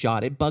miss a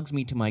shot. It bugs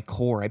me to my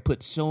core. I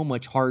put so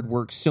much hard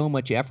work, so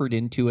much effort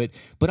into it,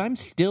 but I'm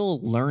still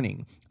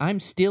learning. I'm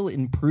still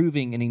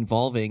improving and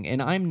evolving,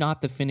 and I'm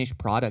not the finished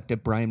product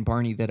of Brian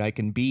Barney that I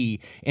can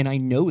be, and I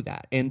know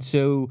that. And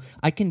so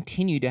I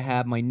continue to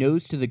have my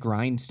nose to the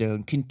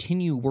grindstone,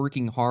 continue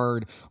working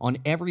hard on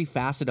every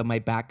facet of my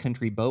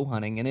backcountry bow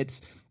hunting, and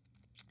it's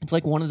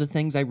like one of the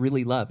things I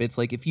really love. It's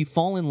like if you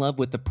fall in love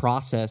with the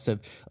process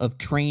of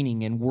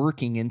training and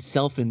working and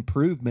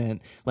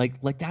self-improvement,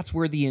 like that's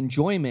where the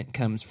enjoyment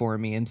comes for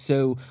me. And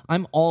so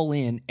I'm all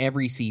in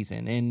every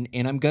season,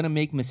 and I'm going to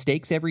make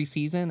mistakes every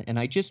season, and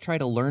I just try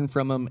to learn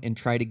from them and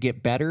try to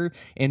get better.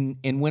 And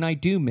when I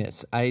do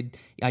miss, I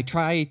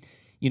try,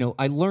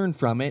 I learn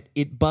from it.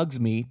 It bugs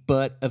me,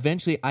 but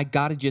eventually I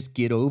got to just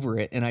get over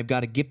it, and I've got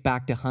to get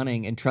back to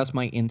hunting and trust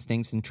my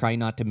instincts and try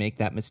not to make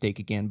that mistake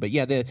again. But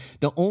yeah,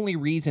 the only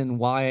reason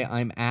why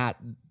I'm at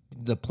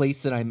the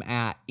place that I'm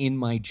at in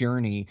my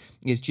journey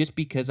is just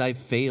because I've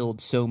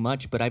failed so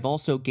much, but I've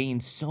also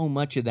gained so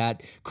much of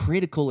that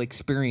critical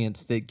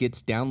experience that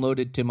gets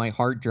downloaded to my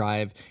hard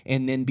drive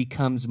and then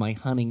becomes my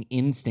hunting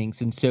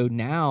instincts. And so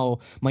now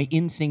my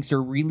instincts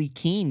are really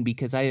keen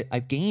because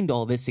I've gained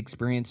all this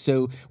experience.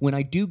 So when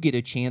I do get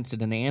a chance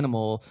at an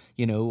animal,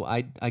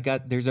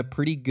 there's a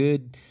pretty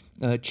good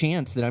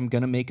chance that I'm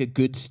going to make a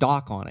good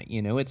stock on it.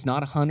 It's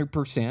not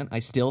 100%. I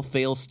still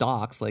fail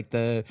stocks. Like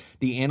the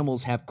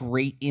animals have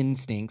great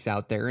instincts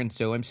out there. And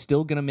so I'm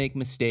still going to make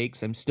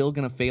mistakes. I'm still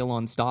going to fail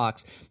on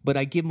stocks, but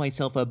I give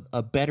myself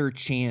a better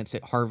chance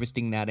at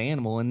harvesting that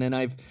animal. And then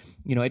I've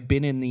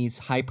been in these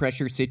high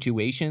pressure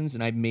situations,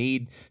 and I've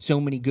made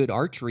so many good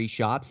archery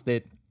shots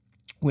that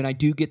when I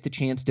do get the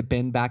chance to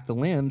bend back the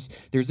limbs,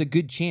 there's a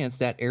good chance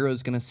that arrow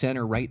is going to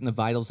center right in the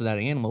vitals of that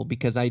animal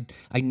because I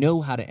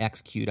know how to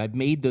execute. I've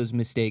made those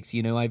mistakes.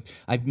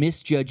 I've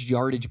misjudged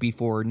yardage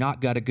before,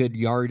 not got a good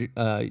yard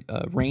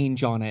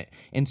range on it,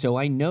 and so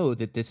I know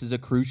that this is a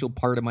crucial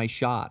part of my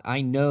shot.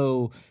 I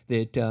know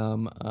that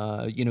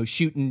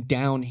shooting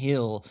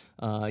downhill,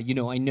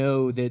 I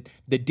know that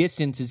the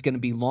distance is going to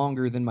be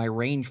longer than my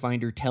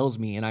rangefinder tells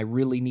me, and I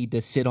really need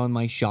to sit on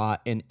my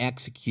shot and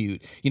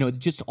execute.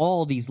 Just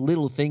all these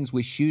little things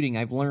with shooting.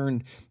 I've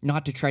learned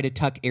not to try to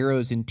tuck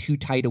arrows in too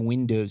tight of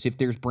windows. If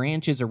there's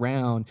branches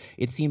around,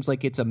 it seems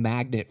like it's a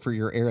magnet for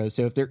your arrows.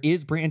 So if there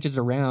is branches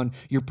around,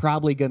 you're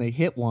probably going to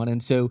hit one.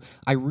 And so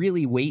I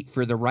really wait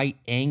for the right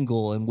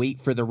angle and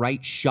wait for the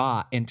right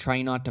shot and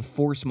try not to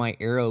force my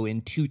arrow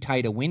in too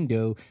tight a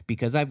window,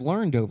 because I've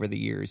learned over the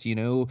years,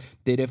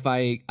 that if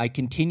I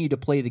continue to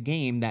play the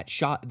game, that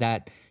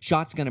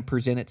shot's going to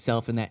present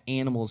itself and that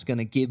animal's going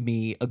to give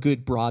me a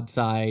good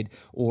broadside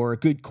or a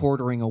good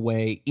quartering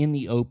away in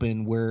the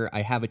open where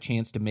I have a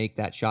chance to make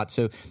that shot.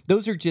 So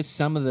those are just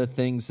some of the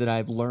things that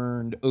I've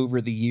learned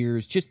over the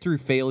years, just through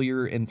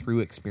failure and through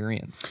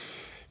experience.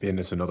 And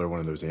it's another one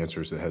of those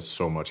answers that has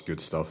so much good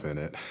stuff in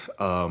it.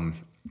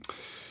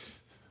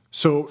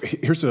 So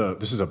this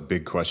is a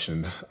big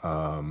question.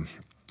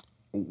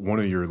 One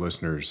of your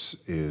listeners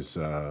is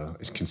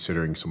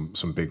considering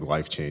some big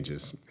life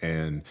changes,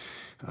 and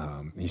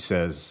he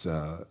says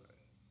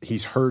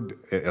he's heard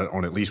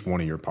on at least one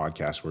of your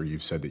podcasts where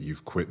you've said that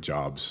you've quit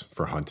jobs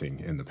for hunting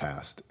in the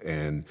past,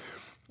 and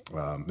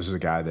this is a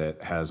guy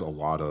that has a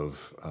lot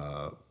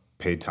of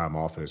paid time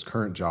off in his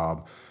current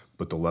job,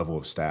 but the level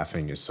of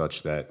staffing is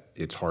such that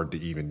it's hard to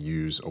even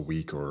use a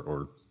week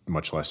or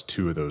much less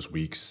 2 of those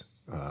weeks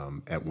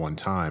at one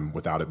time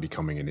without it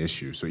becoming an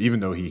issue. So even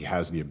though he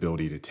has the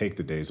ability to take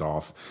the days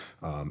off,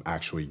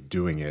 actually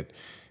doing it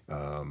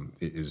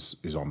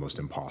is almost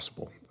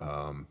impossible.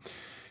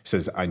 He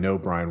says, I know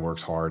Brian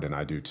works hard and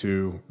I do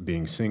too.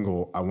 Being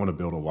single, I want to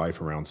build a life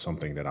around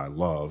something that I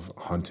love,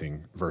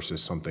 hunting,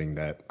 versus something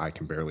that I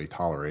can barely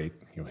tolerate,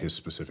 his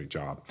specific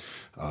job.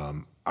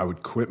 I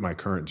would quit my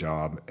current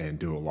job and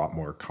do a lot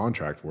more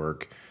contract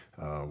work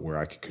where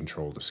I could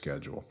control the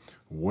schedule.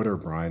 What are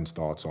Brian's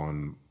thoughts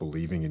on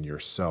believing in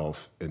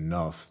yourself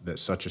enough that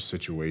such a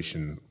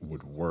situation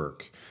would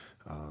work?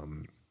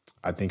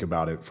 I think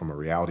about it from a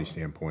reality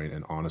standpoint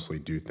and honestly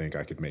do think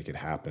I could make it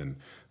happen,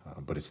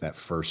 but it's that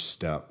first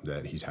step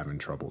that he's having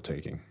trouble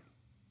taking.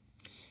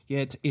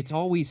 Yeah, it's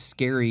always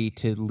scary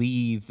to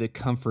leave the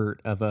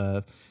comfort of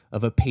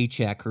a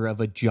paycheck or of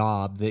a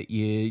job that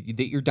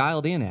you're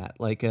dialed in at.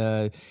 Like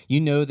that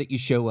you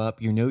show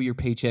up, your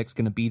paycheck's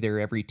going to be there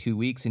every 2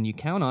 weeks, and you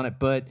count on it.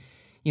 But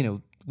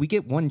we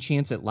get one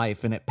chance at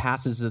life, and it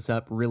passes us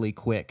up really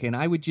quick. And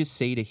I would just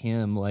say to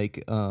him,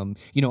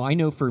 I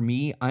know for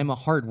me, I'm a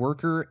hard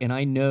worker, and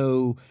I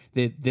know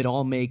that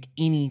I'll make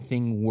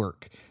anything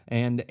work.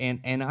 And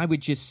I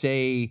would just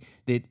say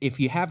that if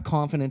you have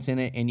confidence in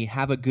it and you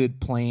have a good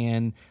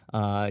plan,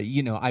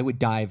 I would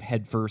dive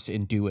headfirst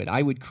and do it.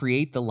 I would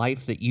create the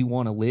life that you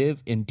want to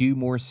live and do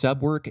more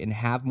sub work and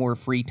have more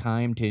free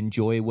time to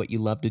enjoy what you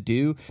love to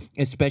do,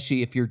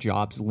 especially if your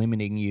job's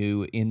limiting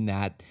you in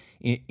that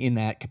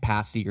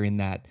capacity or in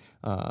that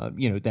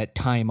that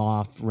time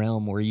off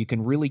realm where you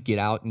can really get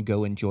out and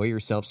go enjoy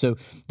yourself. So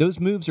those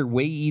moves are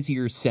way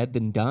easier said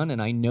than done, and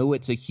I know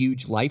it's a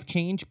huge life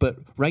change, but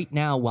right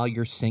now, while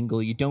you're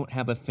single, you don't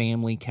have a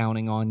family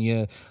counting on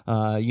you,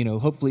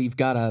 hopefully you've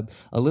got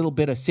a little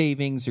bit of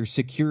savings or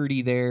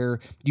security there.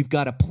 You've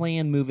got a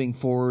plan moving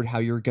forward how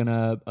you're going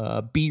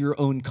to be your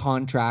own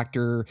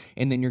contractor,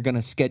 and then you're going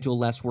to schedule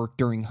less work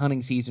during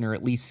hunting season, or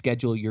at least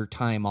schedule your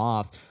time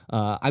off.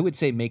 I would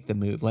say make the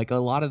move. Like a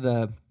lot of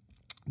the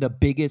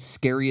biggest,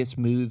 scariest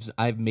moves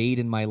I've made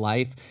in my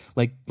life,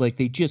 like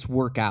they just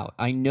work out.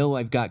 I know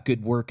I've got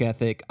good work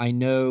ethic. I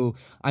know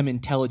I'm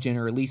intelligent,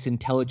 or at least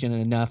intelligent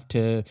enough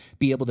to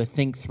be able to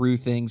think through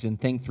things and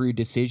think through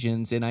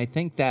decisions. And I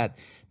think that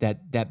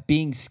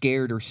being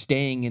scared or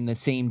staying in the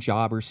same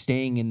job or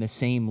staying in the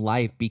same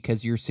life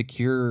because you're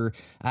secure,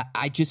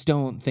 I just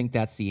don't think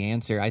that's the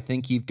answer. I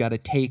think you've got to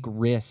take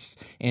risks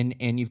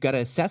and you've got to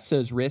assess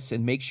those risks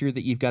and make sure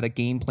that you've got a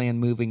game plan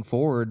moving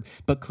forward,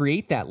 but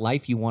create that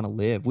life you want to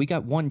live. We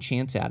got one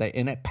chance at it,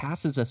 and it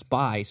passes us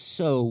by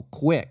so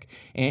quick.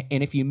 And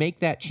if you make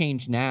that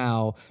change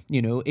now,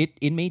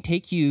 it may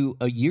take you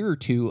a year or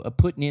two of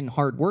putting in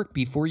hard work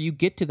before you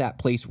get to that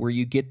place where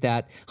you get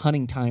that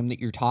hunting time that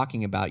you're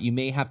talking about. You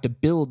may have to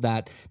build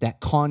that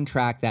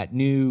contract, that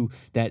new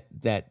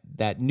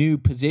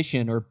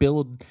position, or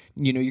build,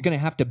 you're going to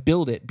have to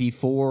build it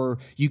before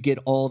you get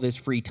all this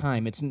free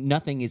time.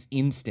 Nothing is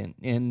instant.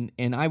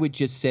 And I would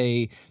just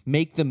say,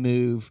 make the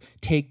move,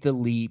 take the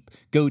leap,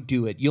 go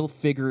do it. You'll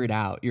figure it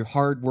out. You're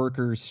hard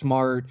worker,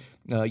 smart,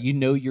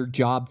 your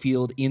job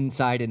field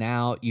inside and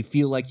out. You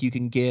feel like you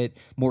can get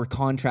more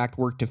contract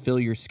work to fill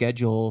your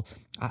schedule.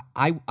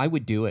 I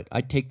would do it.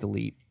 I'd take the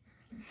leap.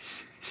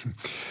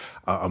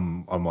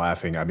 I'm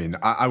laughing. I mean,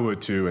 I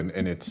would too, and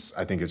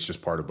I think it's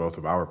just part of both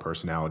of our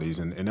personalities,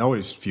 and I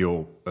always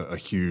feel a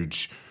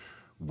huge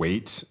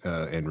weight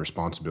and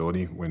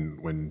responsibility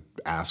when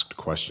asked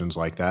questions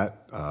like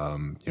that.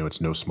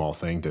 It's no small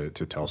thing to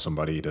tell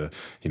somebody to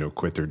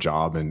quit their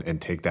job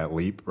and take that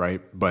leap,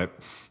 right? But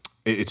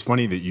it's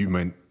funny that you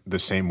meant the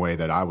same way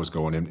that I was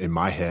going. In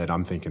my head,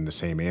 I'm thinking the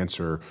same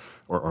answer,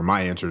 or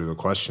my answer to the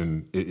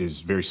question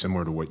is very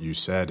similar to what you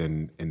said.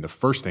 And the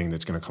first thing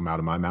that's going to come out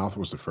of my mouth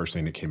was the first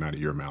thing that came out of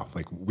your mouth.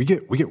 Like, we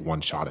get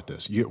one shot at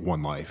this. You get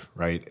one life,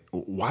 right?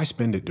 Why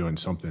spend it doing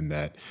something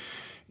that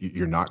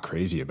you're not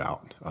crazy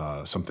about,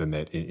 something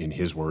that, in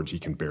his words, he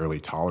can barely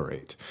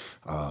tolerate?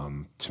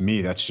 To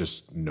me, that's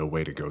just no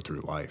way to go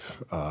through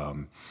life.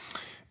 I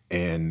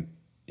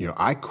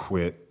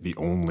quit the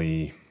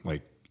only,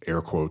 like,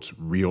 air quotes,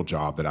 real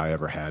job that I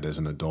ever had as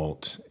an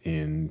adult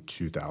in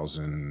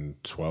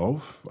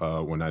 2012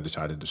 when I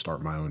decided to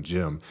start my own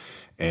gym.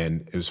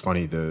 And it was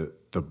funny, the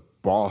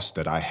boss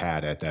that I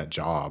had at that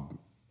job,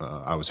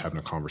 I was having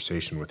a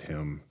conversation with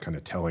him, kind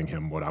of telling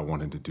him what I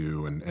wanted to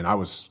do. And I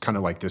was kind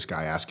of like this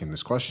guy asking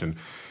this question,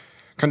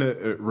 kind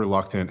of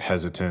reluctant,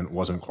 hesitant,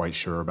 wasn't quite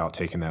sure about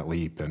taking that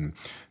leap. And,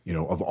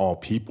 of all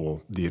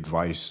people, the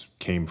advice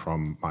came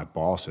from my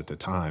boss at the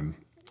time.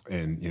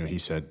 And,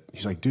 he's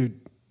like, dude,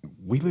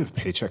 we live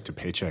paycheck to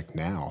paycheck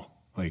now.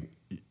 Like,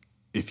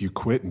 if you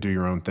quit and do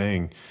your own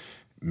thing,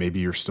 maybe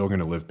you're still going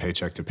to live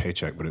paycheck to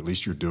paycheck, but at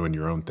least you're doing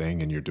your own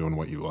thing and you're doing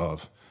what you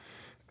love.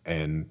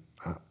 And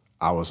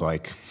I was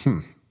like,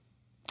 all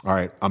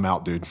right, I'm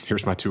out, dude.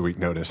 Here's my 2-week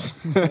notice.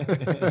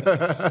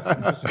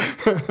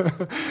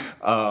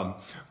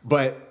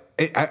 But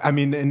I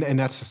mean, and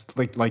that's just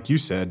like you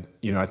said,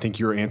 I think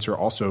your answer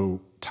also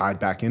tied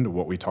back into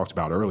what we talked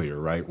about earlier,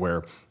 right?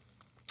 Where,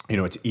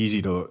 it's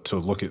easy to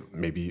look at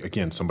maybe,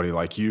 again, somebody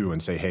like you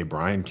and say, hey,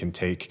 Brian can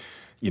take,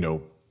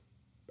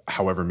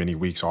 however many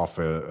weeks off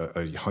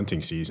a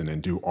hunting season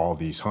and do all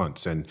these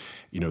hunts. And,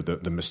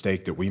 the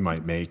mistake that we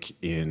might make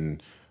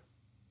in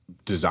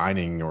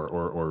designing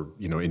or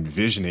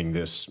envisioning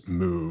this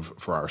move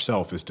for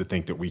ourselves is to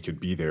think that we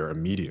could be there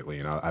immediately.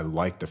 And I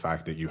like the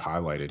fact that you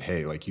highlighted,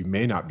 hey, like, you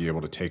may not be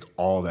able to take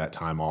all that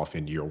time off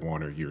in year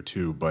 1 or year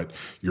 2, but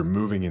you're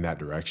moving in that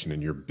direction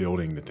and you're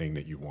building the thing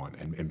that you want.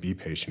 And be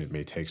patient. It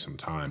may take some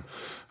time.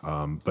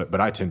 But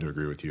I tend to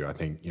agree with you. I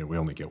think, we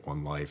only get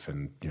one life,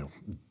 and,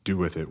 do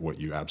with it what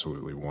you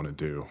absolutely want to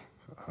do.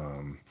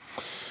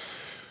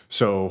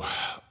 So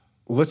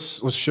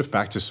let's shift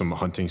back to some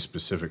hunting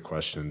specific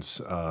questions.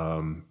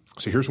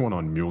 So here's one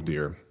on mule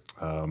deer.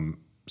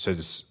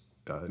 Says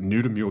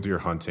new to mule deer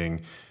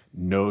hunting,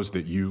 knows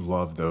that you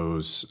love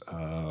those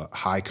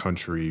high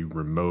country,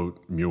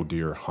 remote mule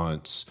deer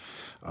hunts.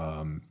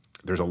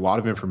 There's a lot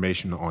of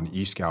information on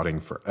e-scouting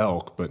for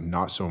elk, but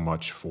not so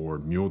much for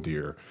mule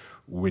deer.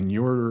 When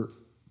you're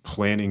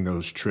planning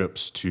those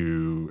trips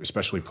to,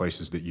 especially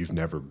places that you've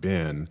never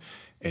been,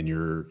 and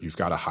you've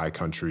got a high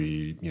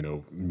country,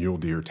 mule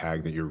deer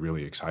tag that you're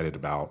really excited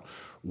about,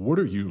 what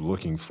are you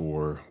looking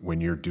for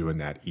when you're doing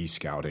that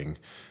e-scouting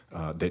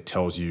that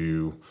tells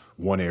you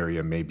one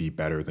area may be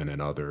better than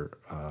another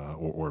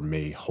or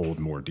may hold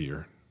more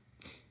deer?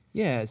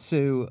 Yeah,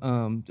 so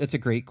that's a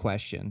great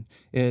question.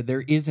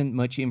 There isn't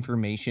much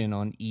information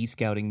on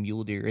e-scouting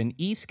mule deer. And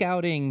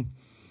e-scouting,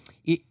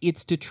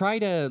 it's to try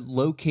to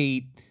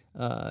locate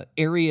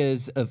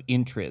areas of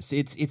interest.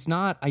 It's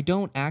not, I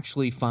don't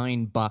actually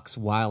find bucks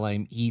while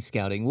I'm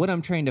e-scouting. What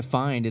I'm trying to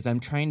find is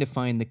I'm trying to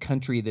find the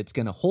country that's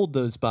going to hold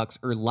those bucks,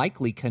 or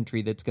likely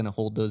country that's going to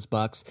hold those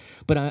bucks.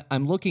 But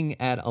I'm looking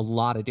at a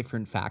lot of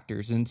different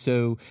factors. And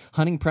so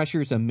hunting pressure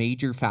is a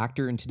major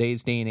factor in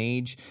today's day and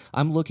age.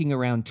 I'm looking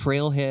around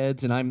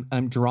trailheads, and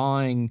I'm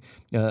drawing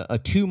a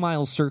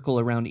 2-mile circle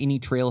around any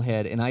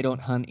trailhead, and I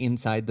don't hunt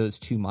inside those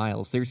 2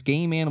 miles. There's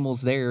game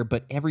animals there,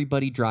 but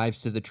everybody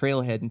drives to the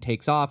trailhead and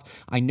takes off.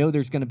 I know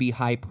there's going to be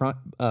high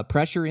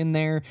pressure in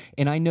there,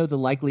 and I know the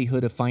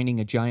likelihood of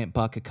finding a giant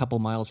buck a couple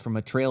miles from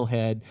a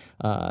trailhead,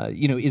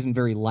 isn't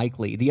very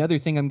likely. The other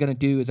thing I'm going to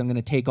do is I'm going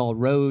to take all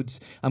roads.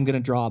 I'm going to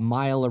draw a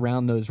mile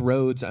around those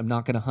roads. I'm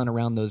not going to hunt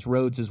around those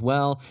roads as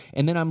well.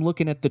 And then I'm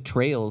looking at the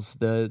trails.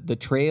 The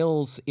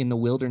trails in the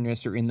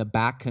wilderness or in the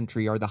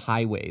backcountry are the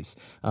highways.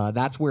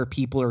 That's where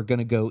people are going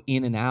to go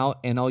in and out,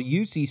 and I'll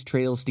use these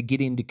trails to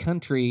get into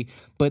country,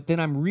 but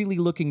then I'm really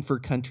looking for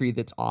country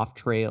that's off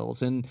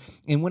trails. And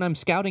when I'm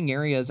scouting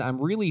areas, I'm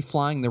really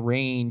flying the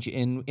range.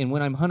 And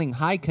when I'm hunting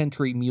high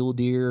country mule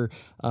deer,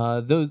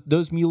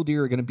 those mule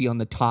deer are going to be on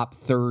the top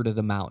third of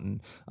the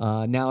mountain.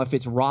 Now, if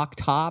it's rock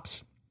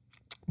tops,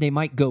 they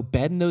might go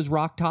bed in those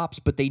rock tops,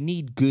 but they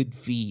need good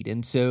feed.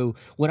 And so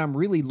what I'm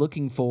really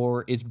looking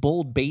for is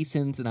bold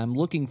basins, and I'm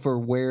looking for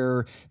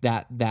where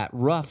that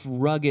rough,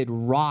 rugged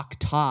rock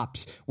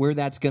tops, where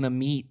that's going to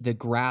meet the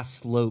grass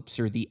slopes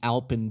or the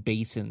alpine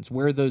basins,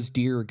 where those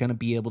deer are going to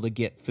be able to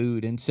get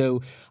food. And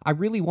so I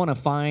really want to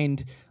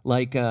find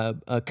like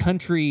a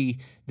country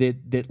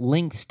that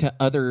links to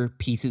other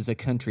pieces of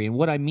country. And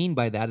what I mean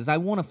by that is I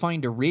want to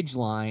find a ridge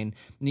line.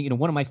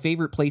 One of my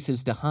favorite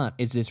places to hunt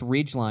is this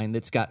ridge line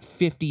that's got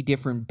 50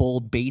 different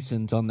bold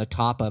basins on the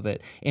top of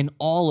it, and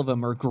all of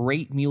them are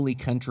great muley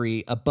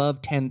country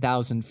above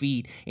 10,000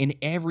 feet. And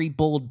every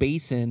bold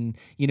basin,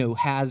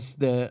 has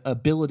the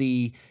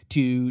ability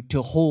to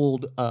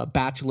hold a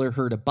bachelor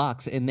herd of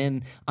bucks. And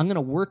then I'm going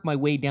to work my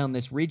way down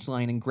this ridge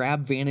line and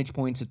grab vantage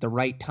points at the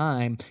right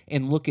time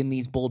and look in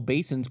these bold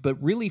basins.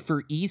 But really,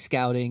 for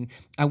e-scouting,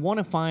 I want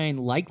to find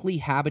likely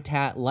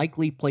habitat,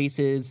 likely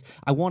places.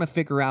 I want to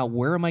figure out,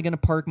 where am I going to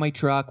park my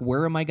truck?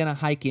 Where am I going to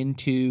hike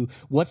into?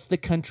 What's the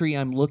country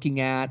I'm looking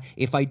at?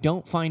 If I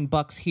don't find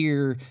bucks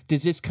here,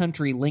 does this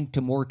country link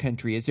to more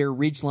country? Is there a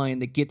ridge line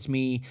that gets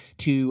me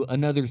to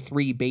another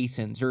 3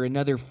 basins or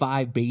another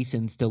 5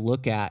 basins to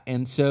look at?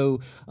 And so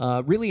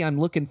really, I'm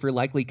looking for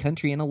likely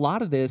country. And a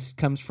lot of this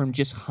comes from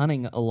just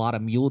hunting a lot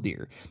of mule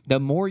deer. The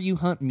more you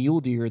hunt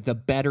mule deer, the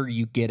better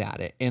you get at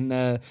it. And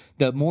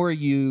the more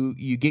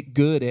you get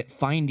good at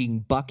finding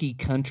bucky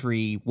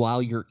country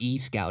while you're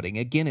e-scouting.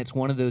 Again, it's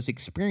one of those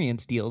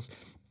experience deals.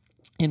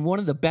 And one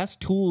of the best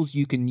tools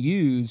you can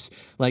use,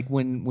 like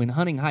when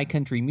hunting high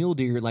country mule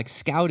deer, like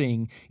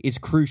scouting, is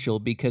crucial,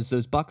 because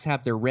those bucks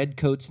have their red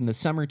coats in the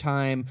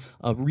summertime,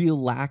 a real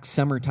lax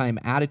summertime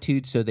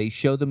attitude, so they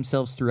show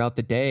themselves throughout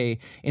the day.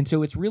 And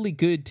so it's really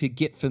good to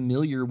get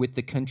familiar with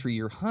the country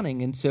you're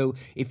hunting. And so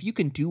if you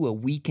can do a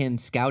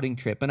weekend scouting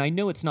trip, and I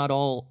know it's not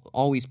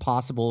always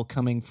possible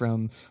coming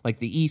from like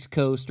the East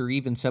Coast, or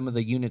even some of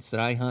the units that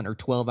I hunt are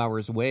 12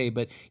 hours away,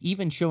 but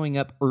even showing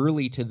up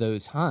early to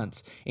those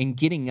hunts and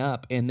getting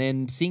up and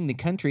then seeing the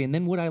country. And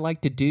then what I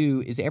like to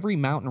do is, every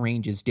mountain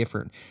range is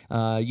different.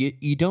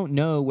 You don't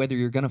know whether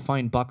you're going to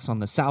find bucks on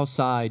the south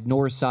side,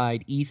 north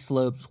side, east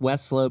slopes,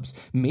 west slopes,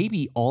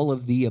 maybe all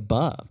of the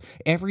above.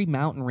 Every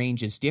mountain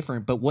range is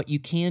different, but what you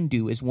can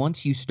do is,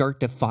 once you start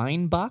to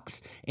find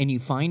bucks and you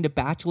find a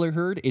bachelor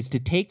herd, is to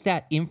take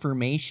that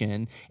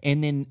information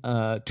and then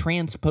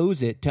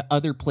transpose it to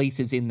other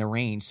places in the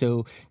range.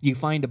 So you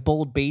find a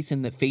bold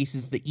basin that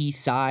faces the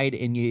east side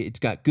and it's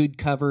got good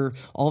cover.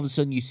 All of a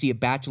sudden you see a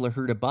bachelor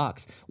herd of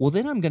bucks. Well,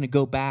 then I'm going to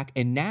go back,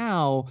 and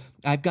now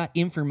I've got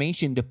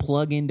information to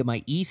plug into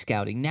my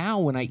e-scouting. Now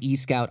when I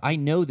e-scout, I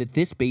know that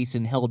this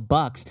basin held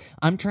bucks.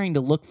 I'm trying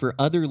to look for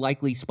other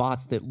likely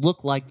spots that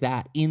look like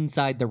that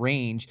inside the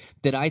range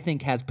that I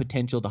think has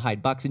potential to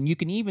hide bucks. And you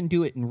can even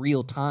do it in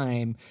real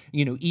time,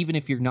 even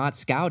if you're not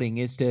scouting,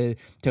 is to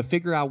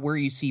figure out where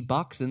you see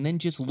bucks, and then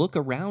just look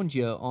around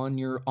you on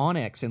your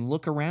Onyx and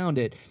look around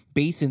at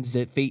basins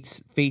that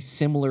face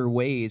similar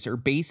ways, or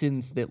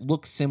basins that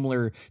look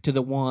similar to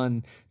the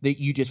one that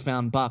you just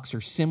found bucks,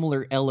 or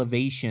similar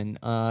elevation.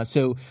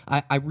 So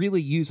I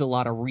really use a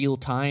lot of real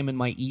time in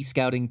my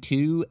e-scouting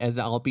too, as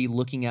I'll be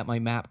looking at my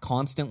map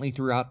constantly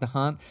throughout the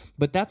hunt.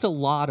 But that's a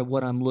lot of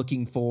what I'm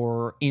looking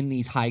for in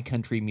these high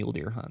country mule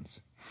deer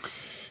hunts.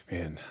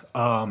 Man,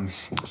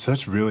 so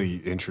that's really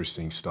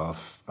interesting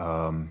stuff.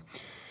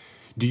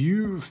 Do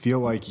you feel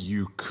like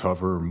you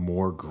cover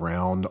more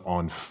ground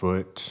on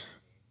foot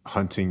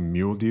hunting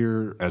mule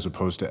deer as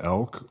opposed to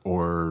elk,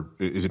 or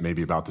is it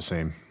maybe about the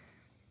same?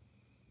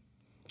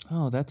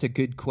 Oh, that's a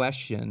good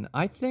question.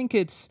 I think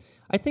it's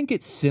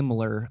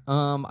similar.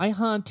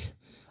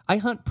 I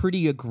hunt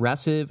pretty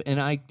aggressive,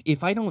 and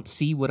if I don't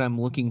see what I'm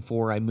looking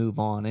for, I move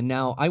on. And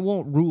now I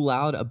won't rule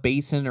out a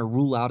basin or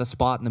rule out a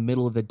spot in the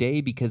middle of the day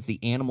because the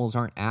animals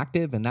aren't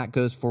active, and that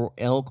goes for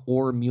elk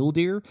or mule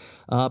deer.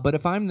 But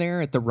if I'm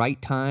there at the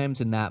right times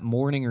in that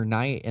morning or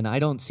night and I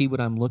don't see what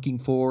I'm looking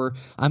for,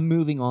 I'm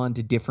moving on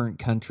to different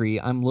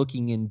country. I'm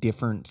looking in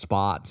different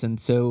spots.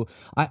 And so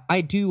I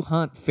do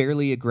hunt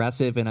fairly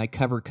aggressive, and I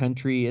cover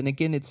country. And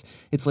again,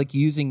 it's like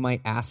using my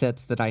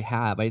assets that I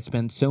have. I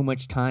spend so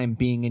much time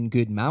being in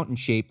good mountain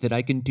shape that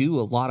I can do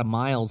a lot of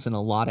miles and a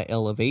lot of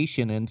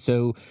elevation. And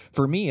so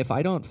for me, if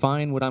I don't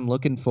find what I'm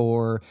looking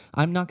for,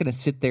 I'm not going to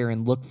sit there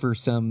and look for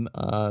some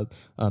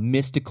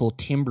mystical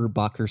timber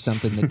buck or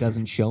something that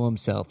doesn't show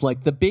himself.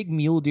 Like the big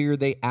mule deer,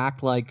 they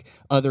act like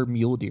other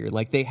mule deer.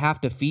 Like they have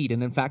to feed.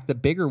 And in fact, the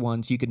bigger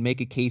ones, you can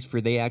make a case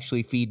for they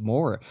actually feed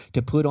more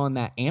to put on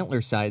that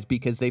antler size,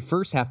 because they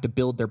first have to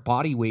build their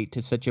body weight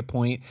to such a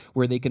point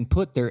where they can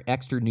put their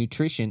extra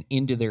nutrition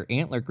into their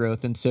antler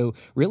growth. And so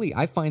really,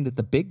 I find that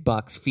the big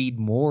bucks feed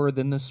more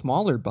than the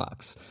smaller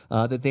bucks,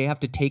 that they have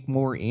to take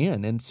more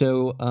in. And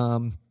so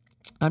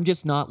I'm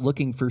just not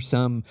looking for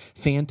some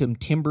phantom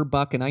timber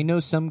buck. And I know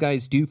some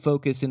guys do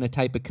focus in a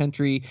type of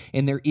country,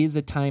 and there is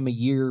a time of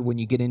year when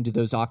you get into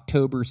those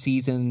October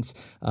seasons,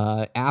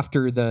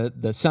 after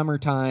the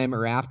summertime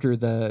or after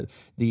the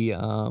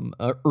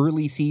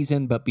early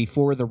season, but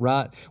before the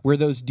rut, where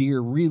those deer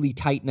really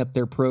tighten up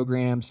their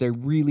programs. They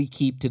really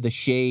keep to the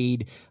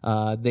shade.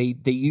 They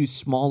use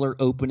smaller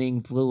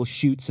openings, little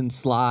chutes and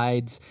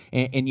slides,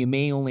 and you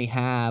may only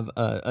have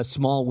a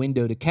small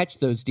window to catch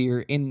those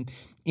deer. And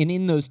And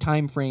in those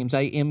time frames,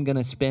 I am going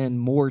to spend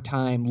more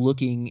time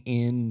looking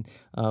in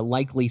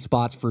likely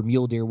spots for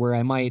mule deer where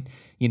I might,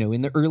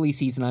 in the early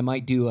season, I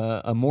might do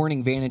a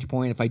morning vantage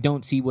point. If I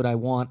don't see what I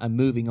want, I'm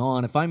moving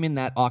on. If I'm in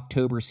that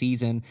October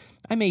season,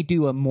 I may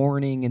do a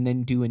morning and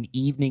then do an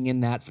evening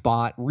in that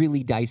spot,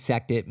 really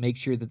dissect it, make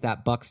sure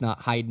that buck's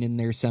not hiding in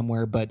there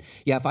somewhere. But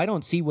yeah, if I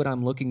don't see what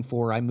I'm looking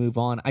for, I move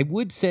on. I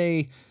would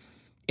say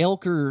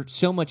elk are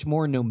so much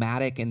more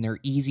nomadic and they're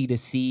easy to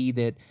see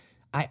that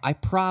I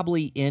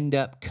probably end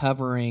up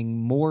covering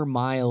more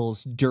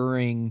miles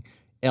during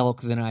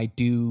elk than I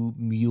do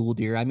mule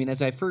deer. I mean,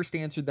 as I first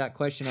answered that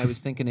question, I was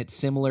thinking it's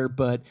similar,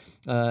 but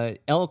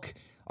elk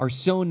are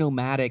so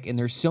nomadic and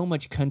there's so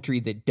much country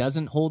that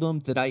doesn't hold them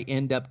that I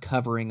end up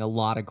covering a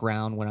lot of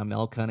ground when I'm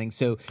elk hunting.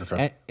 So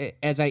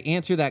as I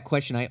answer that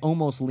question, I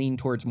almost lean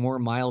towards more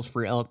miles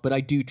for elk, but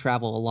I do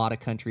travel a lot of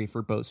country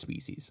for both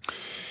species.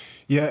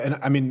 Yeah, and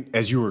I mean,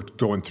 as you were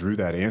going through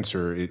that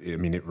answer,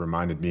 it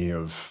reminded me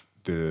of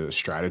the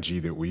strategy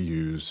that we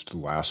used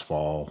last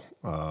fall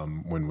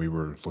when we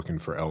were looking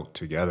for elk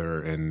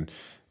together. And,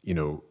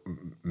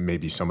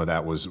 maybe some of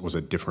that was a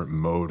different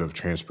mode of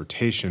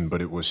transportation,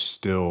 but it was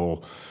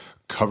still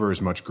cover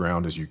as much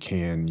ground as you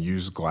can,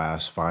 use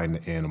glass,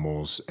 find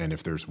animals, and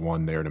if there's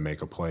one there to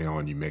make a play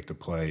on, you make the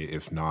play.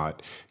 If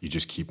not, you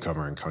just keep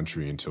covering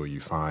country until you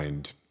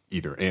find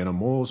either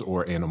animals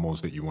or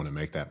animals that you want to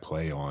make that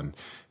play on.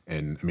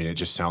 And I mean, it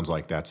just sounds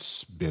like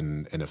that's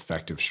been an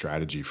effective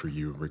strategy for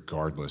you,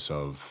 regardless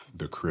of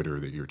the critter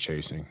that you're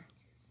chasing.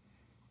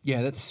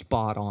 Yeah, that's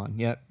spot on.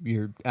 Yep,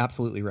 you're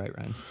absolutely right,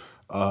 Ryan.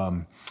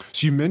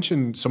 So you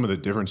mentioned some of the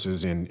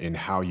differences in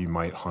how you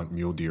might hunt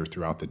mule deer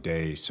throughout the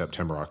day,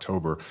 September,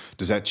 October.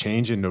 Does that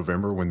change in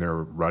November when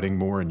they're rutting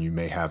more and you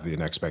may have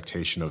an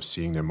expectation of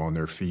seeing them on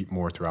their feet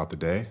more throughout the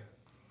day?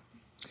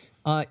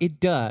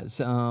 It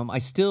does.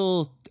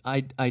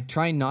 I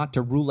try not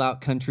to rule out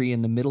country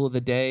in the middle of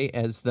the day,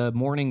 as the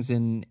mornings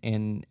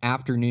and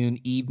afternoon,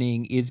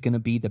 evening is going to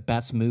be the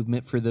best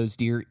movement for those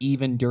deer,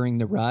 even during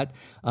the rut.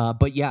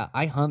 But yeah,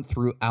 I hunt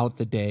throughout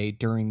the day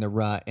during the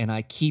rut, and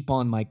I keep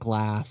on my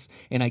glass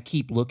and I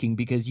keep looking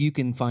because you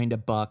can find a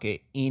buck at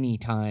any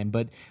time.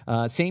 But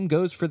same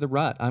goes for the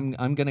rut. I'm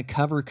going to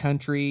cover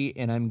country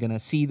and I'm going to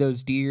see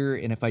those deer.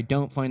 And if I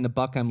don't find the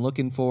buck I'm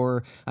looking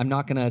for, I'm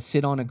not going to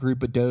sit on a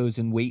group of does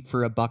and wait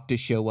for a buck to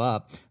show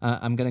up.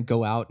 I'm going to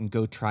go out and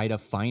go try to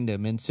find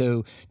him. And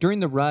so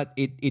during the rut,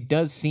 it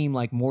does seem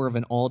like more of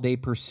an all-day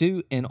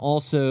pursuit. And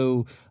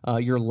also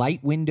your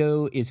light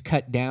window is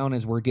cut down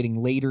as we're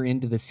getting later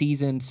into the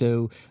season.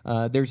 So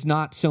there's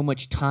not so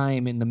much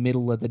time in the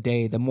middle of the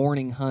day. The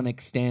morning hunt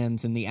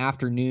extends and the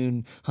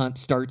afternoon hunt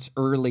starts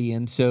early.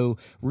 And so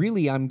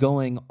really I'm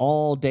going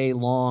all day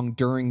long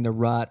during the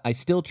rut. I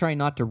still try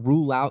not to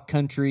rule out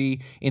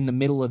country in the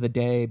middle of the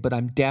day, but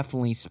I'm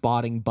definitely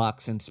spotting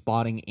bucks and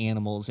spotting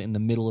animals in the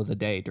middle of the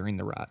day during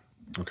the rut.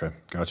 Okay,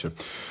 gotcha.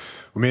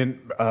 Well,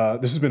 man,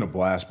 this has been a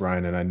blast,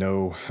 Brian, and I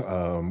know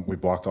we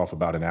blocked off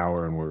about an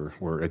hour, and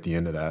we're at the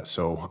end of that.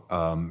 So,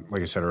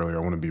 like I said earlier, I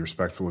want to be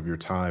respectful of your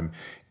time.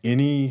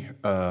 Any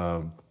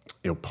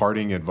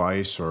parting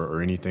advice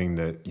or anything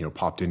that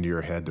popped into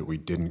your head that we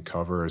didn't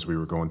cover as we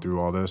were going through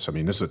all this? I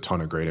mean, this is a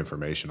ton of great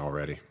information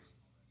already.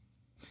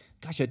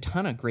 Gosh, a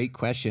ton of great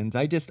questions.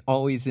 I just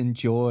always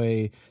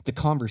enjoy the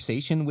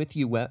conversation with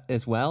you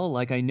as well.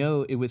 Like, I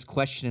know it was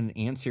question and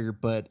answer,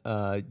 but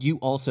you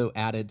also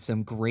added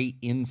some great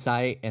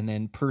insight and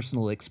then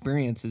personal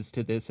experiences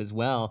to this as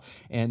well.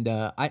 And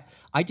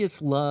I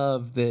just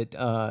love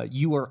that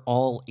you are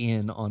all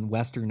in on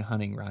Western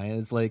hunting, Ryan.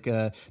 It's like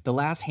the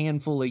last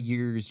handful of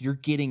years, you're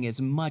getting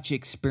as much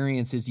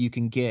experience as you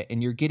can get,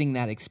 and you're getting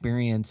that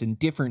experience in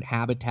different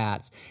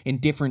habitats, in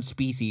different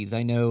species.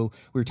 I know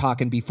we were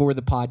talking before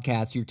the podcast,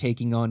 you're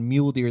taking on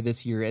mule deer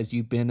this year as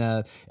you've been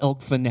a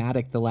elk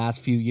fanatic the last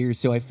few years.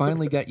 So I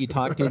finally got you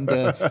talked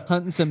into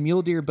hunting some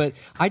mule deer, but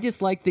I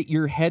just like that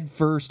you're head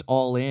first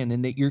all in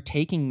and that you're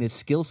taking this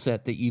skill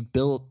set that you've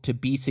built to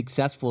be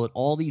successful at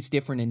all these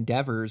different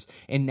endeavors.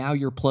 And now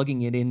you're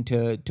plugging it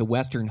into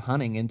Western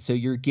hunting. And so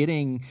you're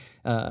getting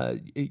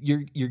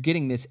you're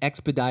getting this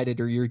expedited,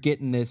 or you're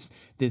getting this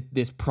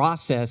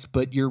process,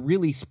 but you're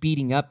really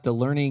speeding up the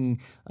learning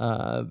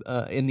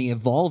and the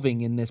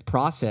evolving in this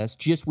process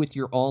just with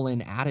your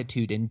all-in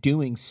attitude and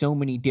doing so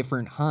many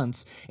different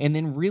hunts and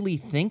then really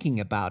thinking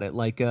about it.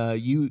 Like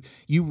you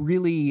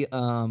really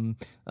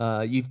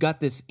you've got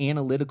this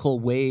analytical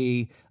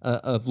way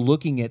of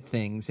looking at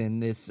things,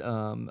 and this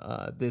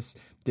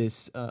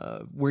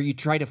where you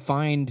try to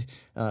find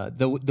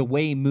the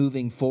way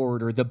moving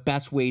forward, or the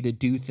best way to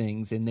do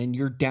things, and then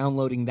you're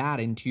downloading that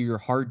into your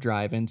hard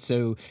drive. And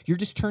so you're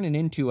just turning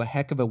into a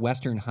heck of a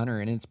Western hunter,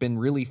 and it's been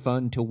really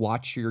fun to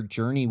watch your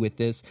journey with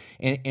this.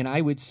 And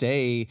I would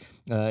say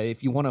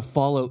if you want to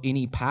follow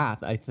any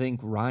path, I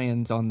think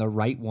Ryan's on the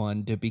right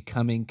one to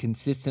becoming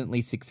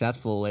consistently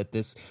successful at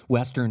this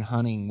Western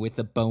hunting with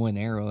the bow and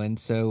arrow. And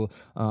so,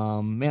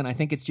 man, I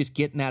think it's just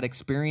getting that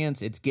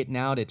experience. It's getting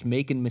out, it's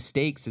making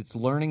mistakes, it's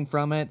learning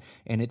from it,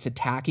 and it's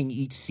attacking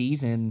each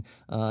season,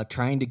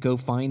 trying to go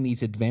find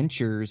these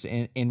adventures.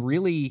 And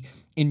really,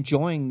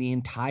 enjoying the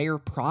entire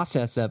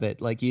process of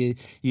it. Like you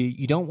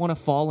don't want to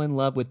fall in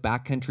love with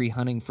backcountry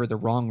hunting for the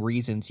wrong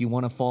reasons. You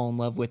want to fall in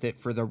love with it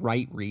for the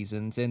right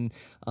reasons. And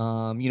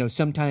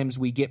sometimes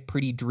we get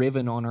pretty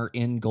driven on our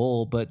end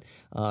goal, but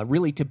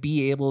really to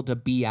be able to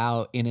be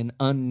out in an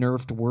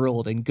unnerved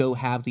world and go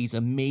have these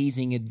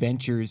amazing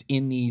adventures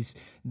in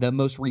the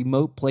most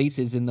remote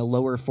places in the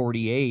lower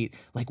 48,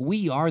 like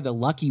we are the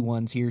lucky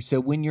ones here. So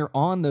when you're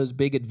on those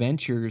big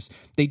adventures,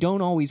 they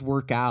don't always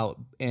work out,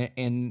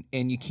 and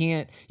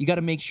you got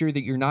to make sure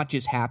that you're not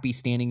just happy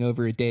standing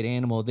over a dead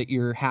animal, that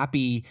you're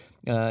happy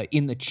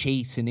in the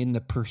chase and in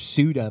the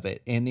pursuit of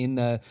it and in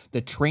the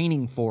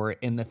training for it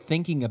and the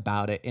thinking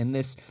about it. And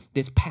this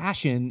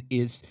passion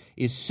is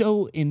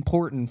so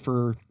important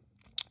for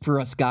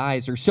us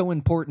guys, or so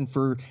important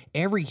for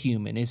every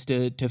human, is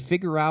to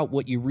figure out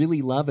what you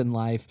really love in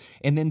life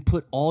and then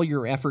put all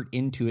your effort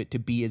into it to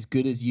be as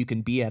good as you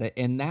can be at it.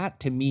 And that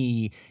to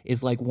me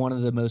is like one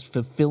of the most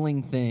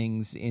fulfilling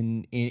things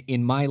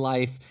in my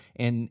life.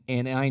 And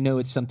I know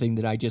it's something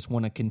that I just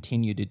want to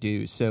continue to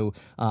do. So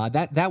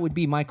that would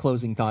be my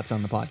closing thoughts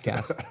on the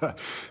podcast.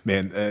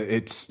 Man,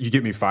 you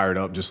get me fired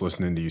up just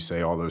listening to you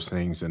say all those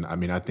things. And I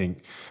mean, I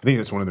think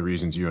that's one of the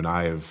reasons you and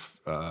I have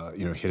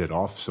hit it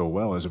off so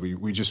well, is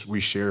we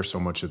share so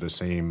much of the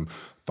same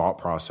thought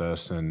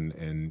process and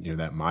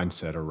that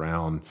mindset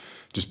around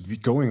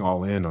just going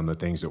all in on the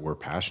things that we're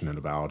passionate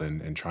about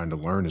and trying to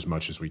learn as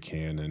much as we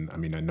can. And I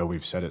mean, I know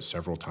we've said it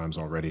several times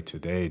already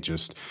today,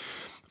 just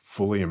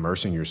fully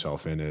immersing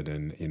yourself in it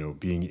and,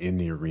 being in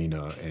the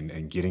arena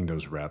and getting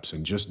those reps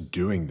and just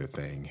doing the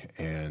thing.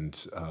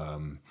 And,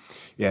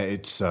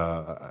 it's,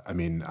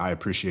 I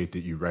appreciate that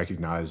you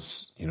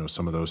recognize,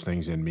 some of those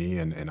things in me.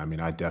 And I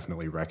mean, I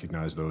definitely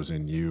recognize those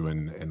in you.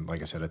 And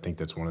like I said, I think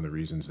that's one of the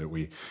reasons that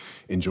we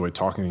enjoy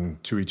talking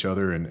to each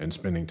other and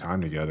spending time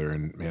together.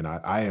 And man,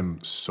 I am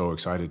so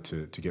excited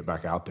to get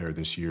back out there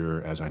this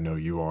year, as I know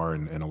you are,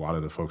 and a lot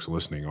of the folks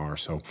listening are.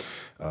 So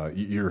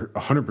you're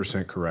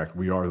 100% correct.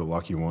 We are the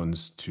lucky ones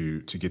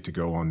to get to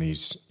go on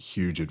these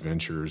huge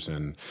adventures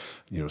and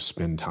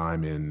spend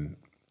time in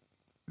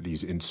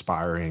these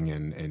inspiring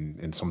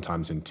and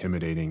sometimes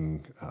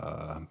intimidating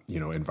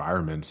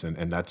environments,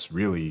 and that's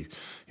really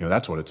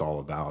that's what it's all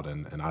about.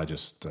 And I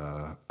just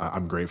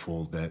I'm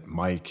grateful that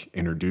Mike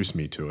introduced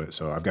me to it,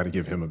 so I've got to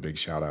give him a big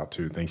shout out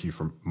too. Thank you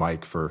for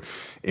Mike for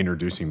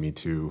introducing me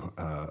to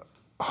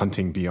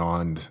hunting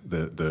beyond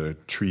the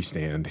tree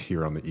stand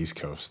here on the East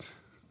Coast.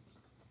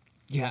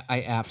 Yeah,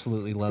 I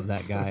absolutely love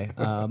that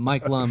guy.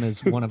 Mike Lum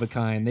is one of a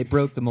kind. They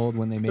broke the mold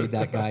when they made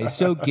that guy. He's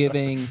so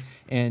giving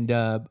and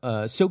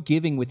so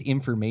giving with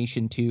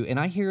information too. And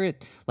I hear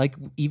it like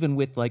even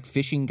with like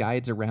fishing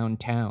guides around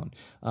town,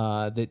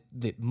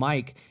 that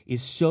Mike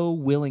is so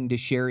willing to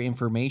share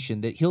information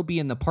that he'll be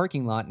in the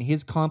parking lot and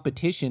his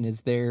competition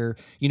is there,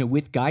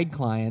 with guide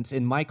clients,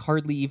 and Mike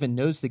hardly even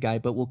knows the guy,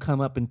 but will come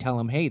up and tell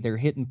him, hey, they're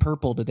hitting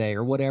purple today,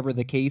 or whatever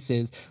the case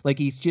is. Like,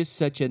 he's just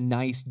such a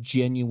nice,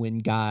 genuine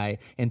guy.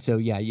 And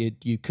so yeah,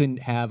 you couldn't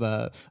have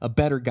a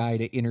better guy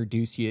to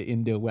introduce you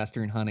into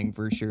Western hunting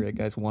for sure. That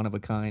guy's one of a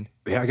kind.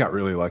 Yeah, I got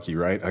really lucky,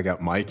 right? I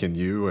got Mike and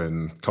you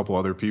and a couple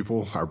other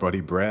people, our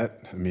buddy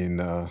Brett. I mean,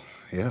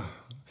 yeah.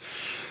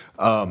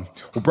 Well,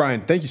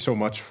 Brian, thank you so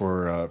much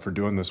for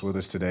doing this with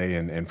us today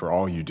and for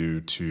all you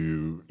do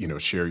to,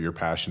 share your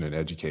passion and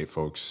educate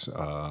folks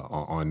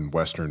on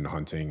Western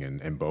hunting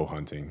and bow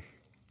hunting.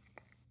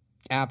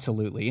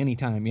 Absolutely.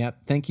 Anytime.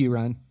 Yep. Thank you,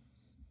 Ryan.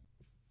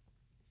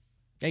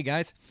 Hey,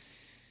 guys.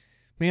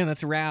 Man,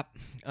 that's a wrap.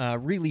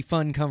 Really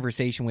fun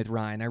conversation with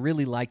Ryan. I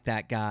really like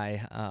that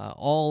guy.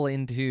 All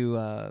into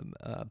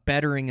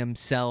bettering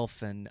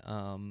himself and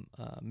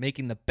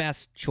making the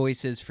best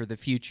choices for the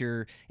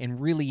future, and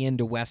really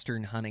into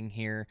Western hunting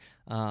here.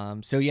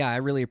 So yeah, I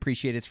really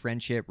appreciate his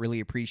friendship.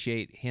 Really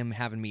appreciate him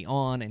having me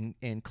on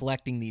and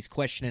collecting these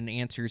question and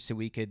answers so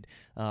we could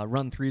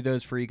run through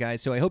those for you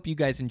guys. So I hope you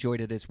guys enjoyed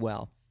it as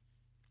well.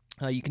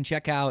 You can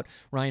check out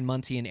Ryan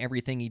Muncie and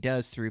everything he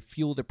does through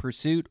Fuel the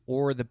Pursuit,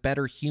 or the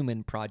Better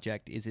Human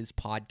Project is his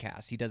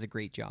podcast. He does a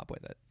great job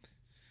with it.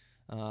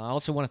 I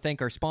also want to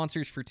thank our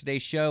sponsors for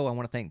today's show. I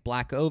want to thank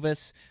Black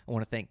Ovis. I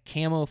want to thank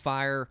Camo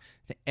Fire,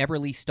 the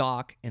Eberly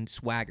Stock, and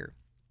Swagger.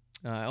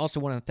 I also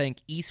want to thank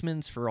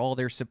Eastman's for all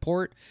their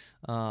support.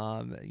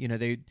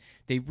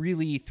 They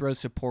really throw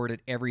support at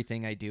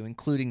everything I do,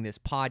 including this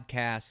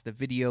podcast, the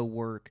video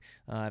work.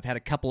 I've had a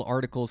couple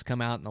articles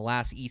come out in the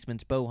last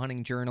Eastman's Bow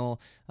Hunting Journal.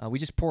 We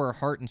just pour our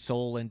heart and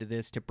soul into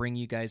this to bring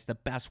you guys the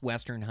best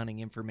Western hunting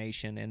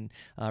information, and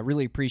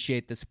really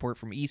appreciate the support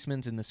from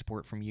Eastman's and the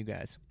support from you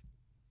guys.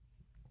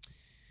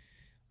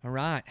 All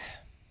right.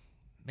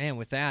 Man,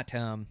 with that,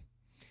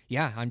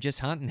 yeah, I'm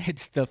just hunting.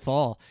 It's the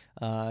fall.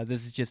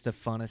 This is just the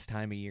funnest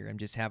time of year. I'm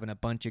just having a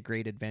bunch of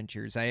great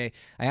adventures. I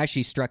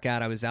actually struck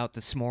out. I was out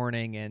this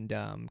morning and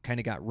kind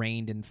of got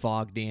rained and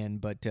fogged in,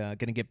 but going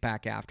to get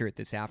back after it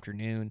this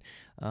afternoon.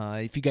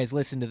 If you guys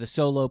listened to the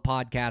solo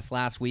podcast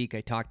last week,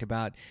 I talked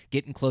about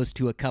getting close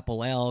to a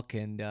couple elk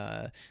and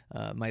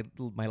my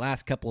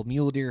last couple of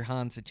mule deer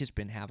hunts. It's just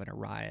been having a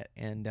riot,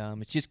 and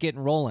it's just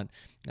getting rolling.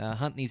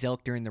 Hunting these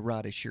elk during the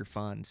rut is sure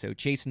fun. So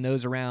chasing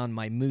those around.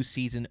 My moose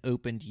season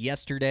opened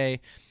yesterday.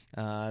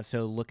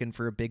 So looking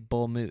for a big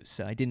bull moose.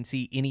 I didn't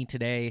see any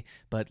today,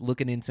 but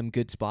looking in some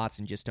good spots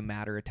in just a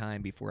matter of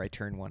time before I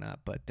turn one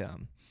up. But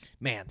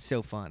man,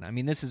 so fun. I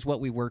mean, this is what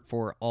we work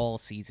for all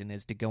season,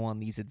 is to go on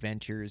these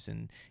adventures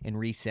and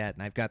reset.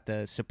 And I've got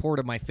the support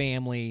of my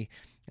family.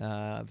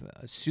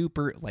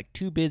 Super, like,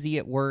 too busy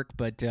at work,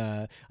 but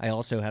I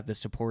also have the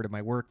support of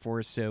my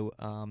workforce. So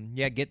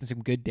yeah, getting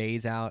some good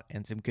days out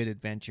and some good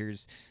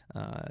adventures.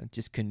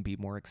 Just couldn't be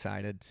more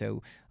excited.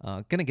 So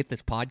gonna get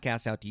this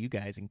podcast out to you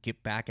guys and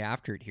get back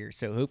after it here.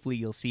 So hopefully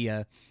you'll see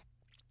a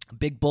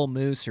big bull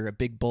moose or a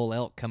big bull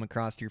elk come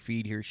across your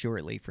feed here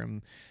shortly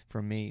from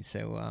me.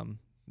 So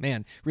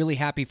man, really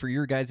happy for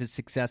your guys'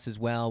 success as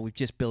well. We've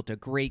just built a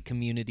great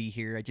community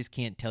here. I just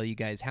can't tell you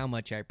guys how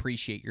much I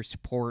appreciate your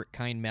support,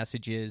 kind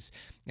messages,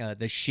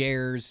 the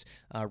shares,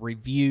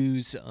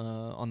 reviews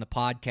on the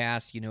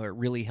podcast. You know, it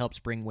really helps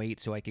bring weight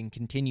so I can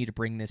continue to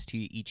bring this to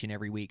you each and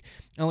every week.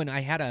 Oh, and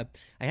I had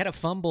a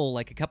fumble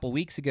like a couple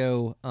weeks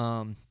ago.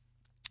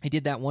 I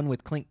did that one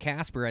with Clint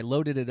Casper. I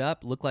loaded it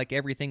up, looked like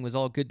everything was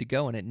all good to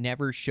go, and it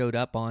never showed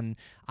up on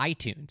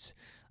iTunes.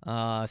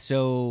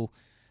 So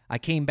I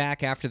came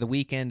back after the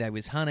weekend. I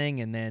was hunting,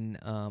 and then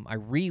I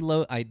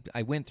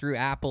went through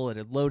Apple. It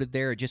had loaded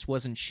there. It just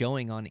wasn't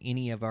showing on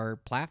any of our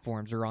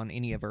platforms or on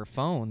any of our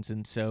phones,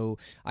 and so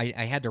I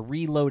had to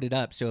reload it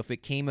up. So if it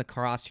came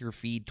across your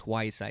feed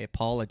twice, I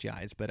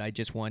apologize, but I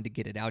just wanted to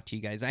get it out to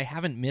you guys. I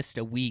haven't missed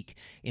a week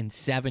in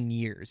 7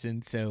 years,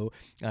 and so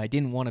I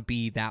didn't want to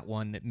be that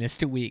one that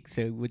missed a week.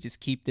 So we'll just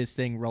keep this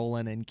thing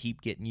rolling and keep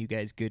getting you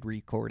guys good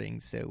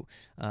recordings. So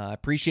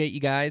appreciate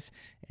you guys,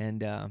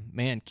 and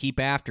man, keep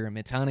after them.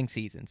 It's hunting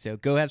season, so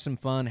go have some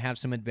fun, have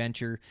some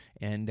adventure,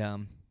 and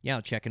yeah,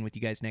 I'll check in with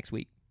you guys next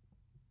week.